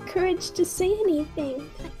get the courage to say anything.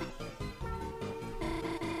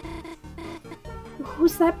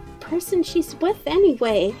 Who's that person she's with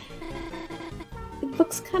anyway? It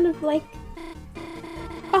looks kind of like...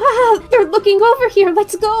 Ah! They're looking over here!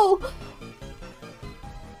 Let's go!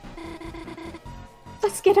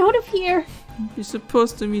 Let's get out of here! You're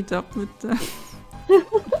supposed to meet up with them.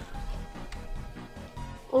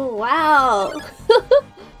 Oh, wow!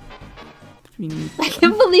 We need I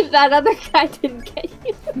can't believe that other guy didn't get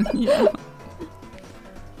you. yeah.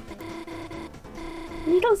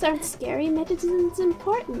 Needles aren't scary, medicine's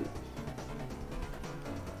important.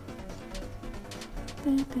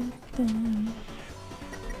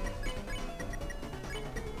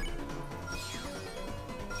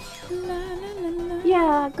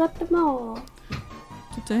 Yeah, got them all.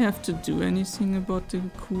 Did I have to do anything about the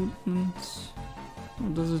recruitment? Or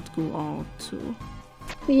does it go out too?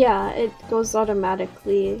 Yeah, it goes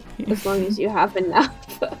automatically as long as you have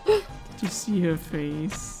enough. Did you see her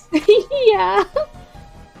face? Yeah.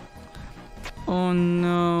 Oh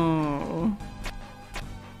no.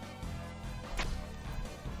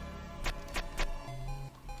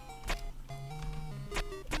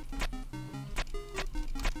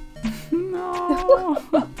 No.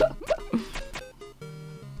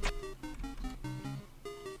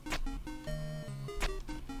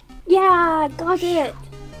 Yeah, got it.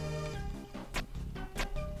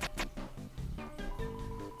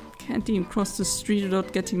 Can't even cross the street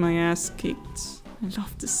without getting my ass kicked. I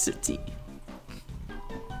love the city.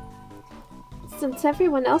 Since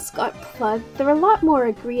everyone else got plugged, they're a lot more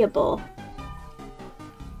agreeable.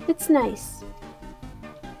 It's nice.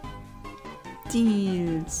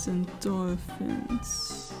 Deals and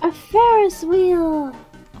dolphins. A Ferris wheel!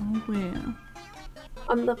 Oh, where?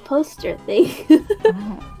 On the poster thing.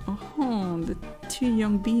 The two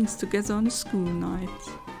young beings together on a school night.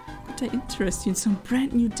 Could I interest you in some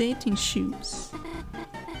brand new dating shoes?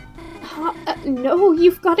 No,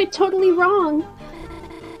 you've got it totally wrong.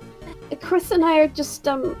 Chris and I are just,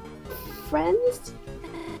 friends?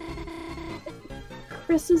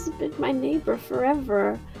 Chris has been my neighbor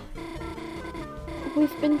forever.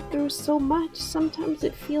 We've been through so much, sometimes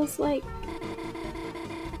it feels like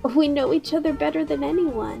we know each other better than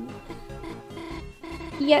anyone.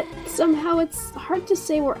 Yet, somehow it's hard to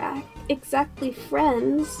say we're exactly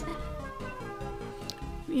friends.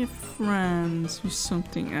 We're friends with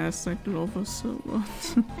something else like lovers or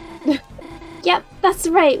what? Yep, that's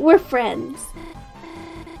right, we're friends.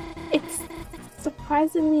 It's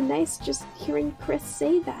surprisingly nice just hearing Chris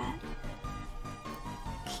say that.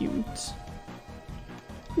 Cute.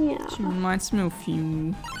 Yeah. She reminds me of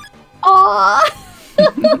you. Aww!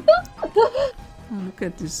 Oh, look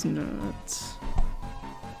at this nerd.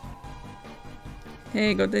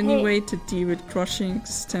 Hey, got any way to deal with crushing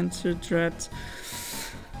existential dread?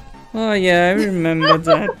 Oh yeah, I remember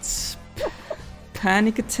that.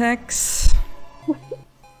 Panic attacks.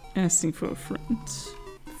 Asking for a friend.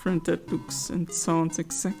 A friend that looks and sounds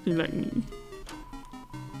exactly like me.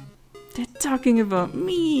 They're talking about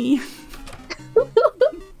me!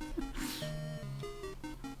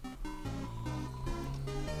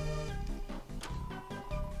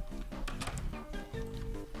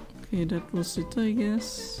 Okay, that was it, I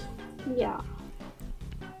guess. Yeah.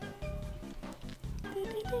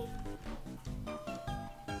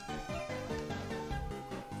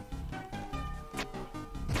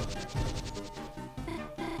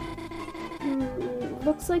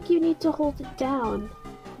 Looks like you need to hold it down.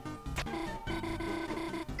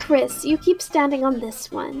 Chris, you keep standing on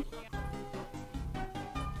this one.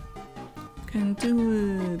 Can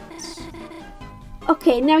do it.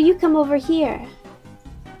 Okay, now you come over here.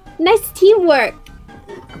 Nice teamwork!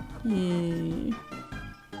 Yay.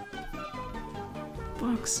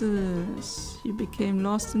 Boxes. You became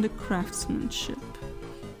lost in the craftsmanship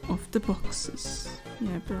of the boxes.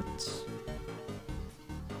 Yeah, but...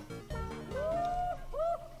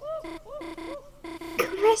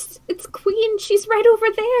 Chris, it's Queen. She's right over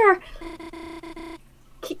there.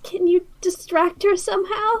 Can you distract her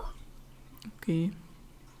somehow? Okay.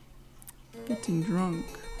 Getting drunk.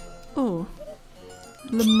 Oh.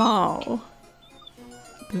 Lamau.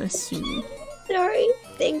 Bless you. Sorry,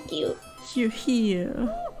 thank you. You're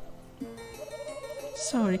here.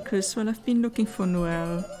 Sorry, Chris. Well, I've been looking for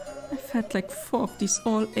Noelle. I've had like 4 of these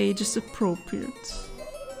all ages appropriate.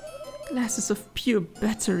 Glasses of pure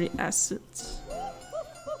battery acid.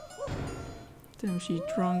 Damn, she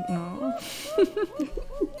drunk now.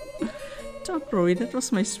 Don't worry, that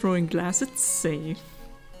was my throwing glass. It's safe.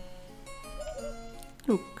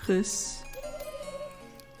 Look, Chris.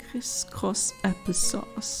 Crisscross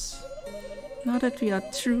applesauce. Now that we are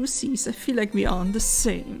truesies, I feel like we are on the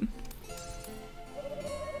same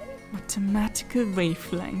mathematical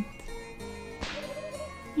wavelength.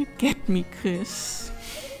 You get me, Chris.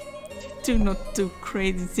 You do not do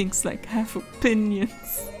crazy things like have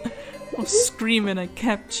opinions or scream when I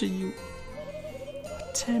capture you.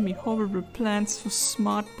 Or tell me horrible plans for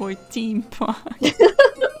Smart Boy Theme Park.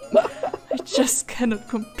 I just cannot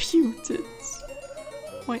compute it.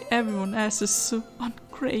 Why everyone else is so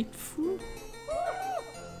ungrateful.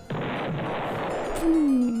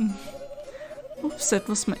 Oops, that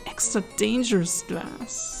was my extra dangerous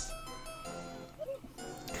glass.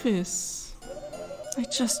 Chris, I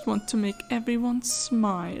just want to make everyone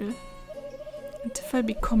smile. And if I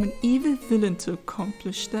become an evil villain to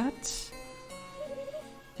accomplish that?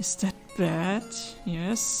 Is that bad?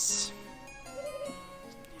 Yes.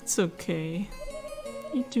 It's okay.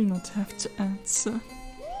 You do not have to answer.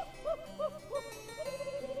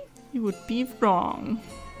 You would be wrong.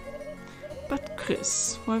 But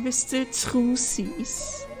Chris, while we're still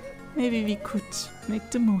truesies, maybe we could make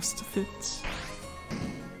the most of it.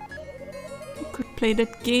 We could play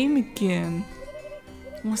that game again.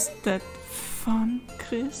 Wasn't that fun,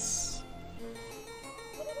 Chris?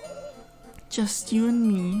 Just you and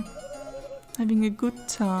me, having a good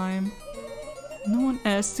time. No one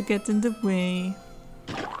else to get in the way.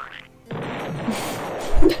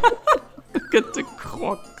 Look at the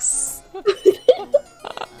crocs.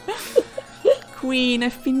 Queen,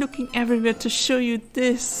 I've been looking everywhere to show you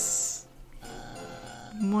this.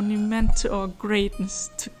 A monument to our greatness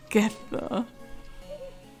together.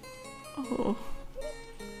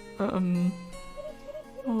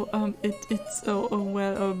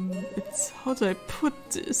 It's, how do I put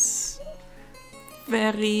this?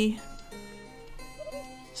 Very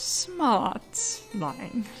smart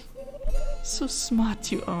line. So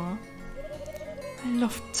smart you are. I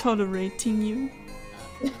love tolerating you.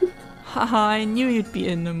 Haha, I knew you'd be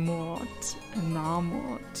enamored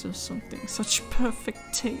or something. Such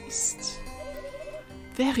perfect taste.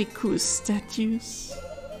 Very cool statues.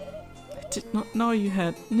 I did not know you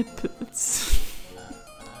had nipples.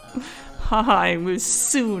 Haha, I will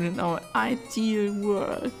soon in our ideal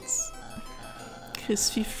worlds. Chris,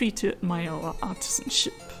 feel free to admire our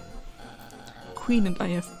artisanship. Queen and I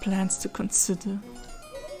have plans to consider.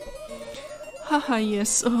 Haha,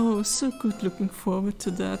 yes, oh, so good, looking forward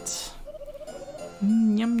to that.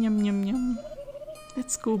 Yum, yum, yum, yum.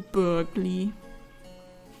 Let's go, Berkeley.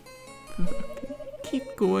 Berkeley.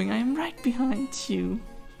 Keep going, I am right behind you.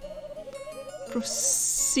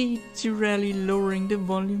 Procedurally lowering the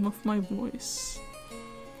volume of my voice.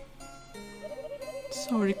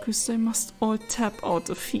 Sorry, Chris, I must all tap out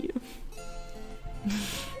of here.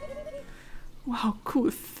 Wow,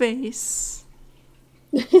 cool face.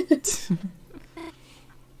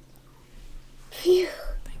 Phew.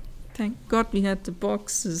 Thank God we had the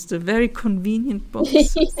boxes, the very convenient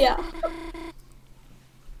boxes. Yeah.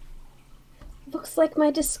 Looks like my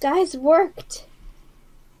disguise worked.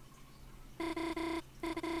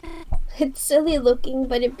 It's silly looking,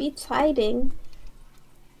 but it beats hiding.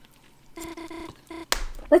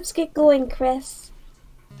 Let's get going, Chris.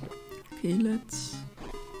 Okay, let's...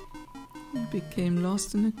 We became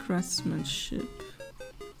lost in the craftsmanship.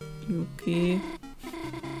 You okay?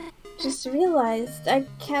 Just realized I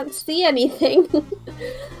can't see anything.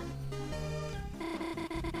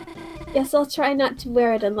 Guess I'll try not to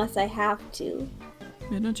wear it unless I have to.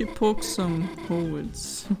 Why don't you poke some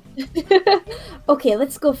holes? Okay,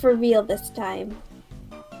 let's go for real this time.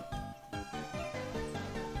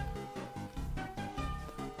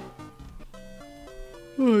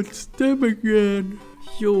 Oh, it's them again.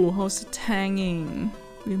 Yo, how's it hanging?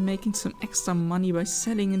 We're making some extra money by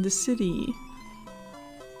selling in the city.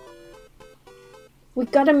 We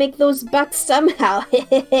gotta make those bucks somehow.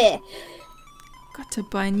 Gotta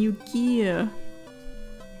buy new gear.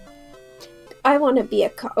 I wanna be a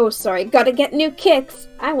car. Oh, sorry. Gotta get new kicks.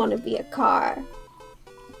 I wanna be a car.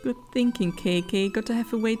 Good thinking, KK. Gotta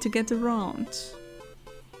have a way to get around.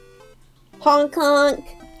 Honk honk.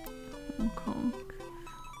 Honk honk.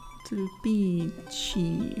 To be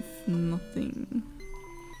chief. Nothing.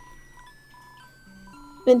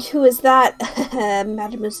 And who is that,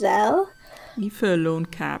 mademoiselle? Leave her alone,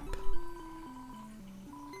 Cap.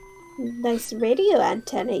 Nice radio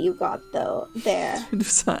antenna you got, though, there. This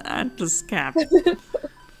is her antlers, Cap.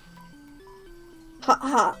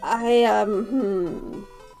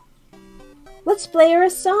 Let's play her a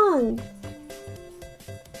song.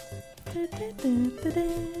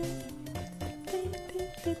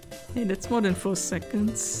 Hey, that's more than 4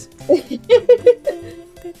 seconds.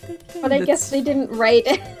 But I guess they didn't write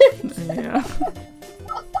it. Yeah.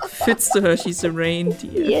 Fits to her, she's a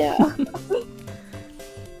reindeer. Yeah.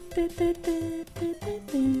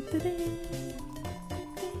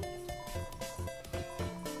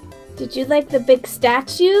 Did you like the big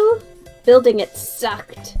statue? Building it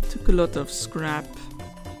sucked. Took a lot of scrap.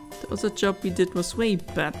 The other job we did was way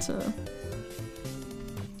better.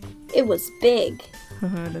 It was big.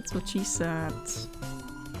 That's what she said.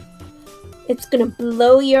 It's gonna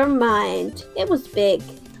blow your mind. It was big.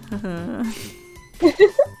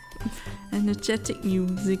 Energetic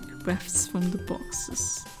music wafts from the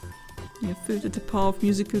boxes. You're filled with the power of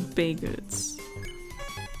musical bagels.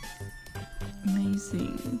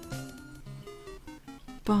 Amazing.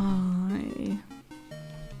 Bye.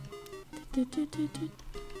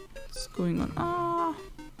 What's going on? Ah!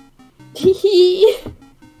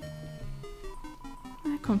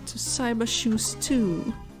 Welcome to Cyber Shoes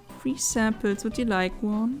 2. Free samples. Would you like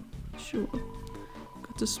one? Sure.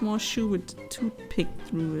 Got a small shoe with a toothpick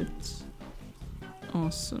through it.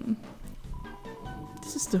 Awesome.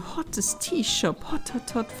 This is the hottest tea shop. Hot,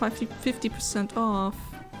 50% off.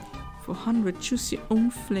 For 100, choose your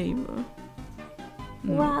own flavor.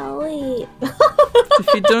 Wowie.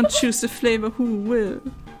 If you don't choose a flavor, who will?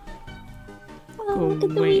 Oh, go look at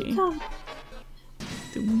the away. wee car.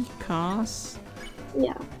 The wee cars?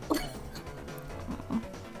 Yeah.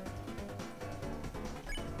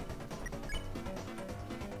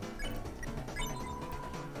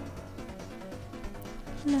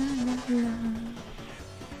 La la la.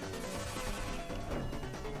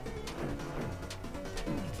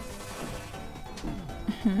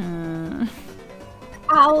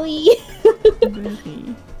 Owie.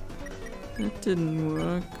 Very. That didn't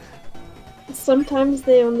work. Sometimes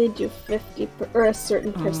they only do 50 or a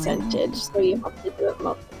certain percentage, so you have to do it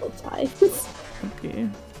multiple times. Okay.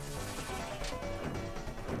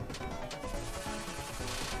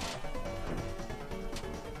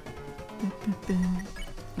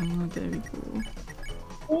 Oh, there we go.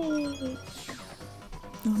 Yay.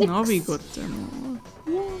 Oh, now we got them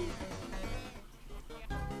all. Yay.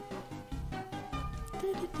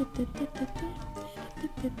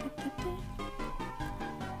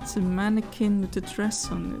 It's a mannequin with a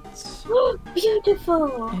dress on it.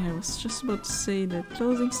 Beautiful! Yeah, I was just about to say that.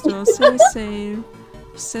 Clothing store, sale.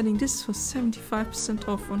 Selling this for 75%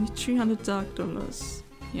 off, only $300 dark dollars.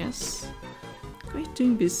 Yes. Great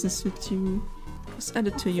doing business with you. It was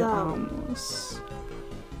added to your armors.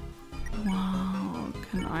 Wow,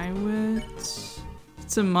 can I wear it?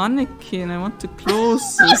 It's a mannequin, I want to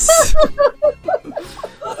close this.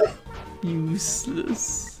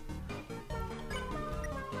 Useless.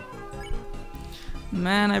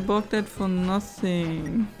 Man, I bought that for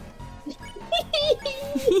nothing.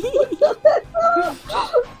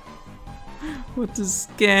 What a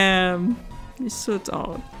scam. You sort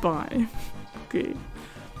out. Bye. Okay.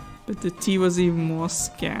 But the tea was even more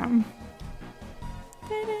scam.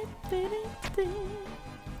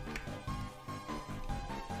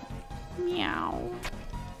 Meow.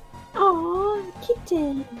 Aww,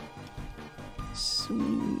 kitten.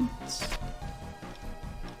 Sweet.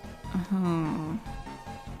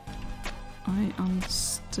 I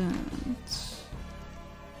understand.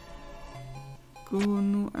 Go,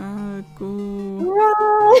 Noel, go.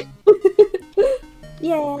 Right.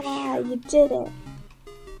 Yeah, you did it.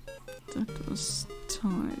 That was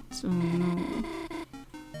tight. Oh no.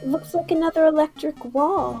 Looks like another electric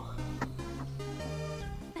wall.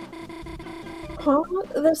 Huh?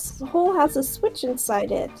 This hole has a switch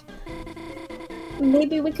inside it.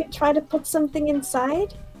 Maybe we could try to put something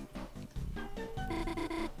inside?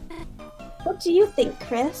 What do you think,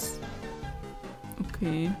 Chris?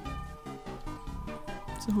 Okay.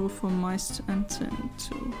 It's a hole for mice to enter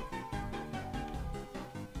into.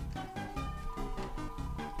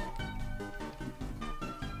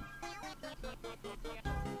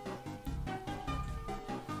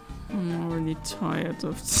 I'm already tired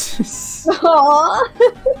of this. Aww.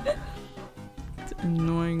 The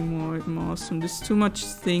annoying mouse and there's too much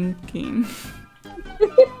thinking.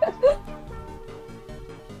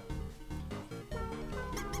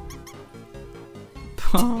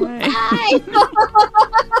 Bye.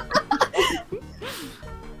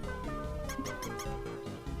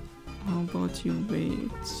 How about you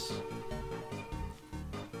wait?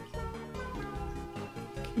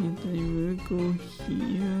 Okay, they will go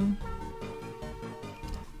here.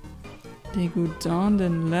 They go down,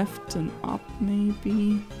 then left, and up,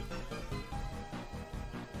 maybe.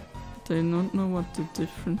 But I don't know what the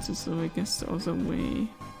difference is, so I guess the other way.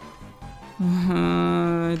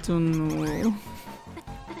 I don't know.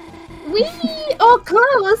 Wee! Oh,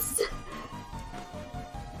 close!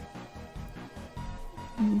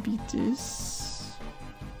 Maybe this.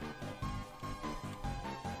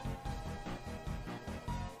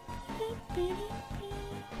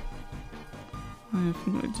 I have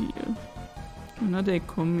no idea. When are they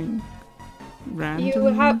coming? Random?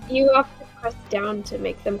 You have to press down to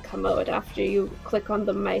make them come out after you click on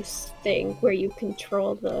the mice thing where you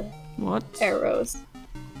control the What? arrows.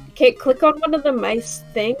 Okay, click on one of the mice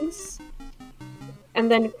things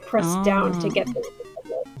and then press down to get them to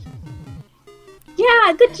come out.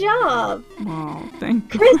 Yeah, good job! Wow,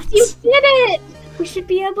 thank Chris, God. you did it! We should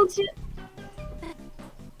be able to...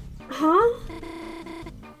 Huh?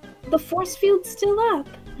 The force field's still up.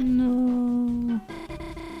 No.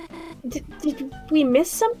 Did we miss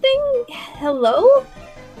something? Hello?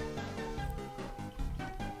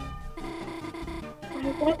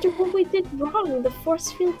 I wonder what we did wrong. The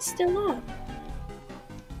force field's still up.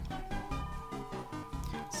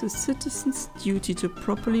 It's a citizen's duty to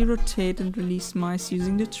properly rotate and release mice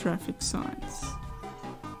using the traffic signs.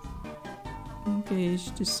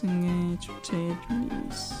 Engage, disengage, rotate,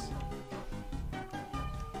 release.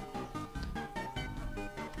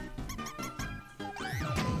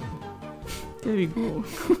 There we go.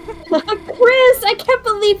 Chris, I can't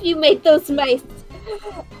believe you made those mice.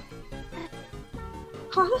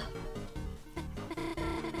 Huh?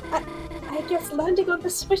 I guess landing on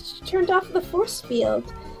the switch turned off the force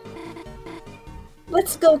field.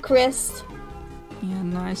 Let's go, Chris. Yeah,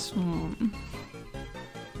 nice one.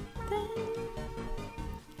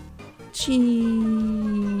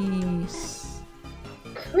 Cheese.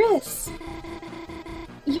 Chris,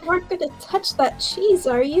 you aren't gonna touch that cheese,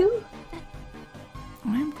 are you?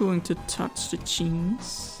 I'm going to touch the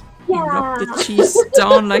cheese. Yeah. Rub the cheese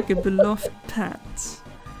down like a beloved pet.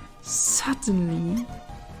 Suddenly,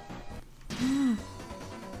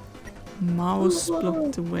 mouse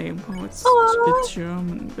blocked the way. Wow, it's such a bit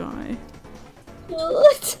German guy.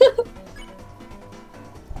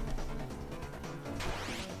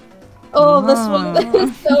 Oh, this one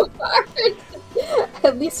is so hard.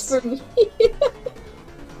 At least for me.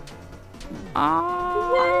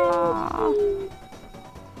 Ah!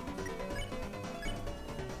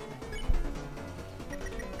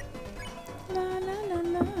 La la la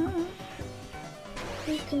la.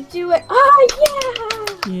 You can do it. Oh,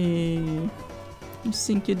 yeah! Yay. You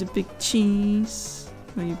think you're the big cheese.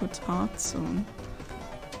 Well, you got hearts on.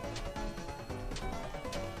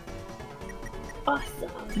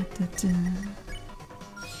 Awesome. Da, da, da.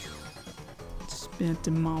 Spare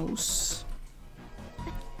the mouse.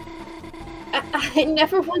 I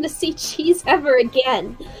never want to see cheese ever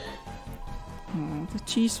again. Oh, the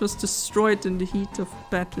cheese was destroyed in the heat of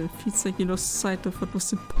battle. Feels like you lost sight of what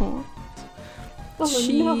was important. Oh,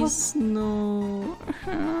 Cheese, no.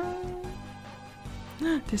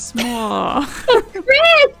 There's more.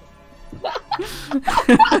 Chris!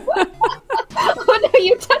 Oh no,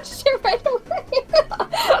 you touched it right away.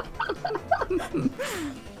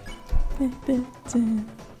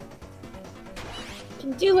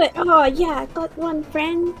 Can do it. Oh yeah, I got one,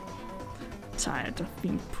 friend. Tired of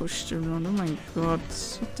being pushed around. Oh my god,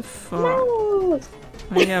 what the fuck? Mouse.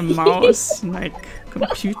 Oh yeah, mouse, like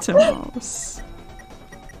computer mouse.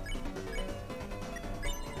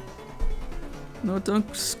 No,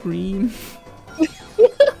 don't scream.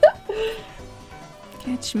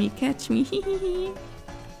 Catch me, catch me.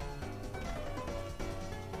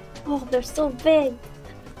 Oh, they're so big.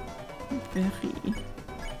 Very.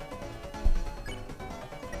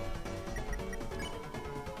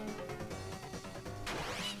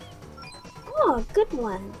 Oh, good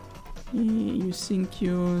one. Yeah, you think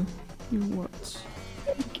you what?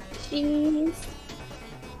 Cheese.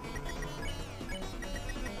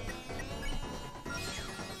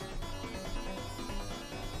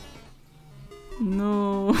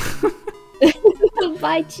 No.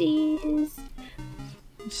 Bye, cheese.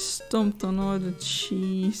 You stomped on all the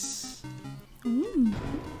cheese.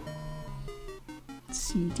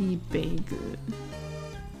 CD bagel.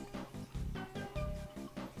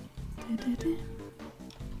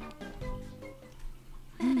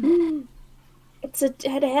 It's a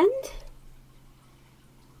dead end?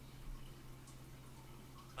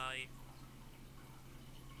 Bye.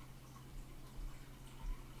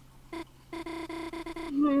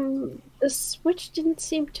 The switch didn't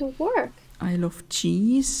seem to work. I love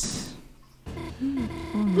cheese. Oh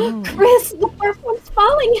no. Chris, the first one's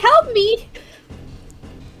falling. Help me!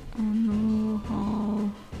 Oh no.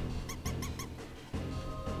 How?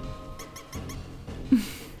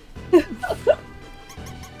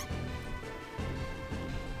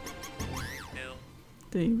 Hill.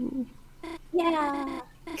 They will. Yeah.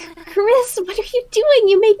 Chris,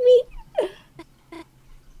 me?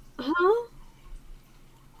 Huh?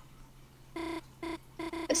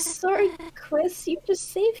 Sorry, Chris, you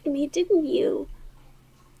just saved me, didn't you?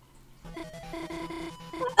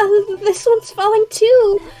 This one's falling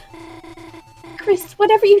too! Chris,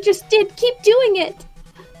 whatever you just did, keep doing it!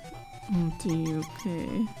 Oh dear,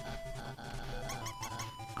 okay.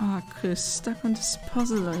 Ah, Chris, stuck on this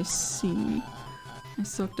puzzle, I see. I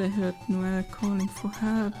thought I heard Noelle calling for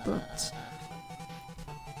help, but...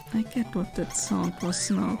 I get what that sound was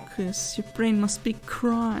now, Chris. Your brain must be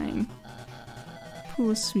crying.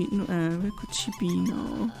 Poor sweet Noelle, where could she be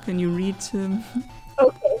now? Can you read him?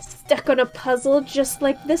 Okay, stuck on a puzzle just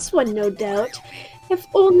like this one, no doubt. If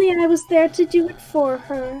only I was there to do it for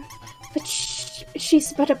her. But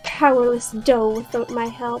she's but a powerless doe without my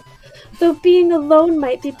help. Though being alone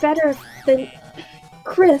might be better than...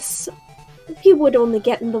 Chris, you would only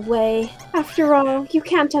get in the way. After all, you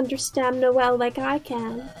can't understand Noelle like I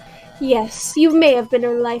can. Yes, you may have been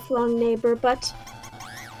her lifelong neighbor, but...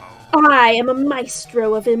 I am a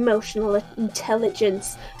maestro of emotional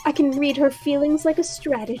intelligence. I can read her feelings like a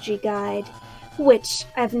strategy guide. Which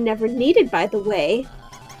I've never needed, by the way.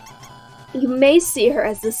 You may see her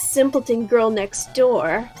as the simpleton girl next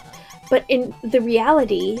door, but in the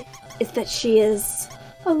reality is that she is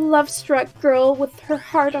a love-struck girl with her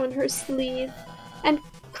heart on her sleeve. And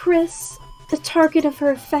Chris, the target of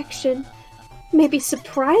her affection, may be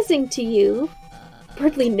surprising to you.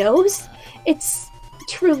 Hardly knows. It's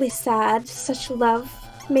truly sad such love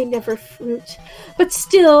may never fruit. But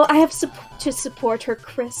still, I have to support her,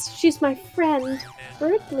 Chris. She's my friend,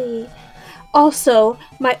 Birdley. Also,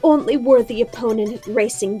 my only worthy opponent at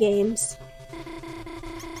racing games.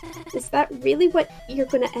 Is that really what you're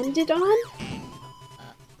gonna end it on?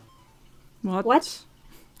 What?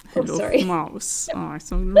 I love mouse. Oh, I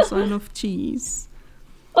thought it was I love cheese.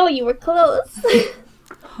 Oh, you were close.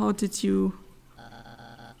 How did you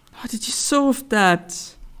solve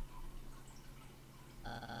that?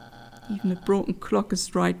 Even a broken clock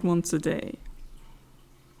is right once a day.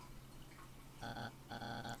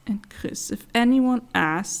 And Chris, if anyone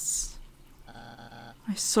asks,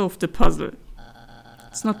 I solved the puzzle.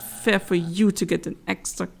 It's not fair for you to get an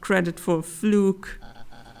extra credit for a fluke.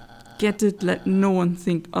 Get it? Let no one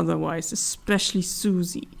think otherwise, especially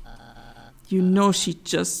Susie. You know she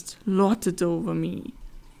just lorded over me.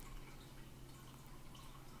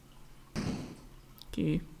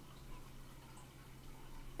 Okay.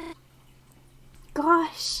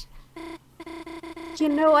 Gosh. You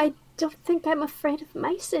know, I don't think I'm afraid of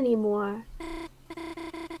mice anymore.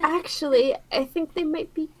 Actually, I think they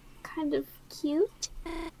might be kind of cute.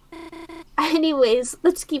 Anyways,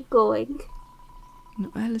 let's keep going.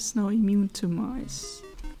 Noelle is now immune to mice.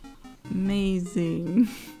 Amazing.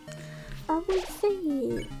 I will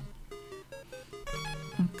see.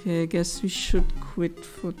 Okay, I guess we should quit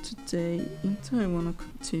for today. I wanna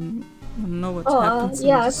continue. I don't know what happens.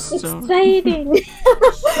 Yeah, it's exciting.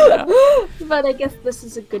 Yeah. But I guess this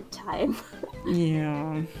is a good time.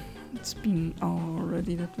 Yeah, it's been an hour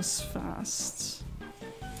already. That was fast.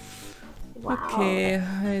 Wow. Okay,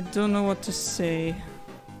 I don't know what to say,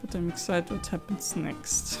 but I'm excited what happens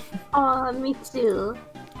next. Aw, me too.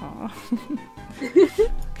 Aw.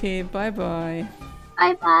 Okay, bye bye.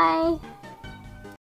 Bye bye.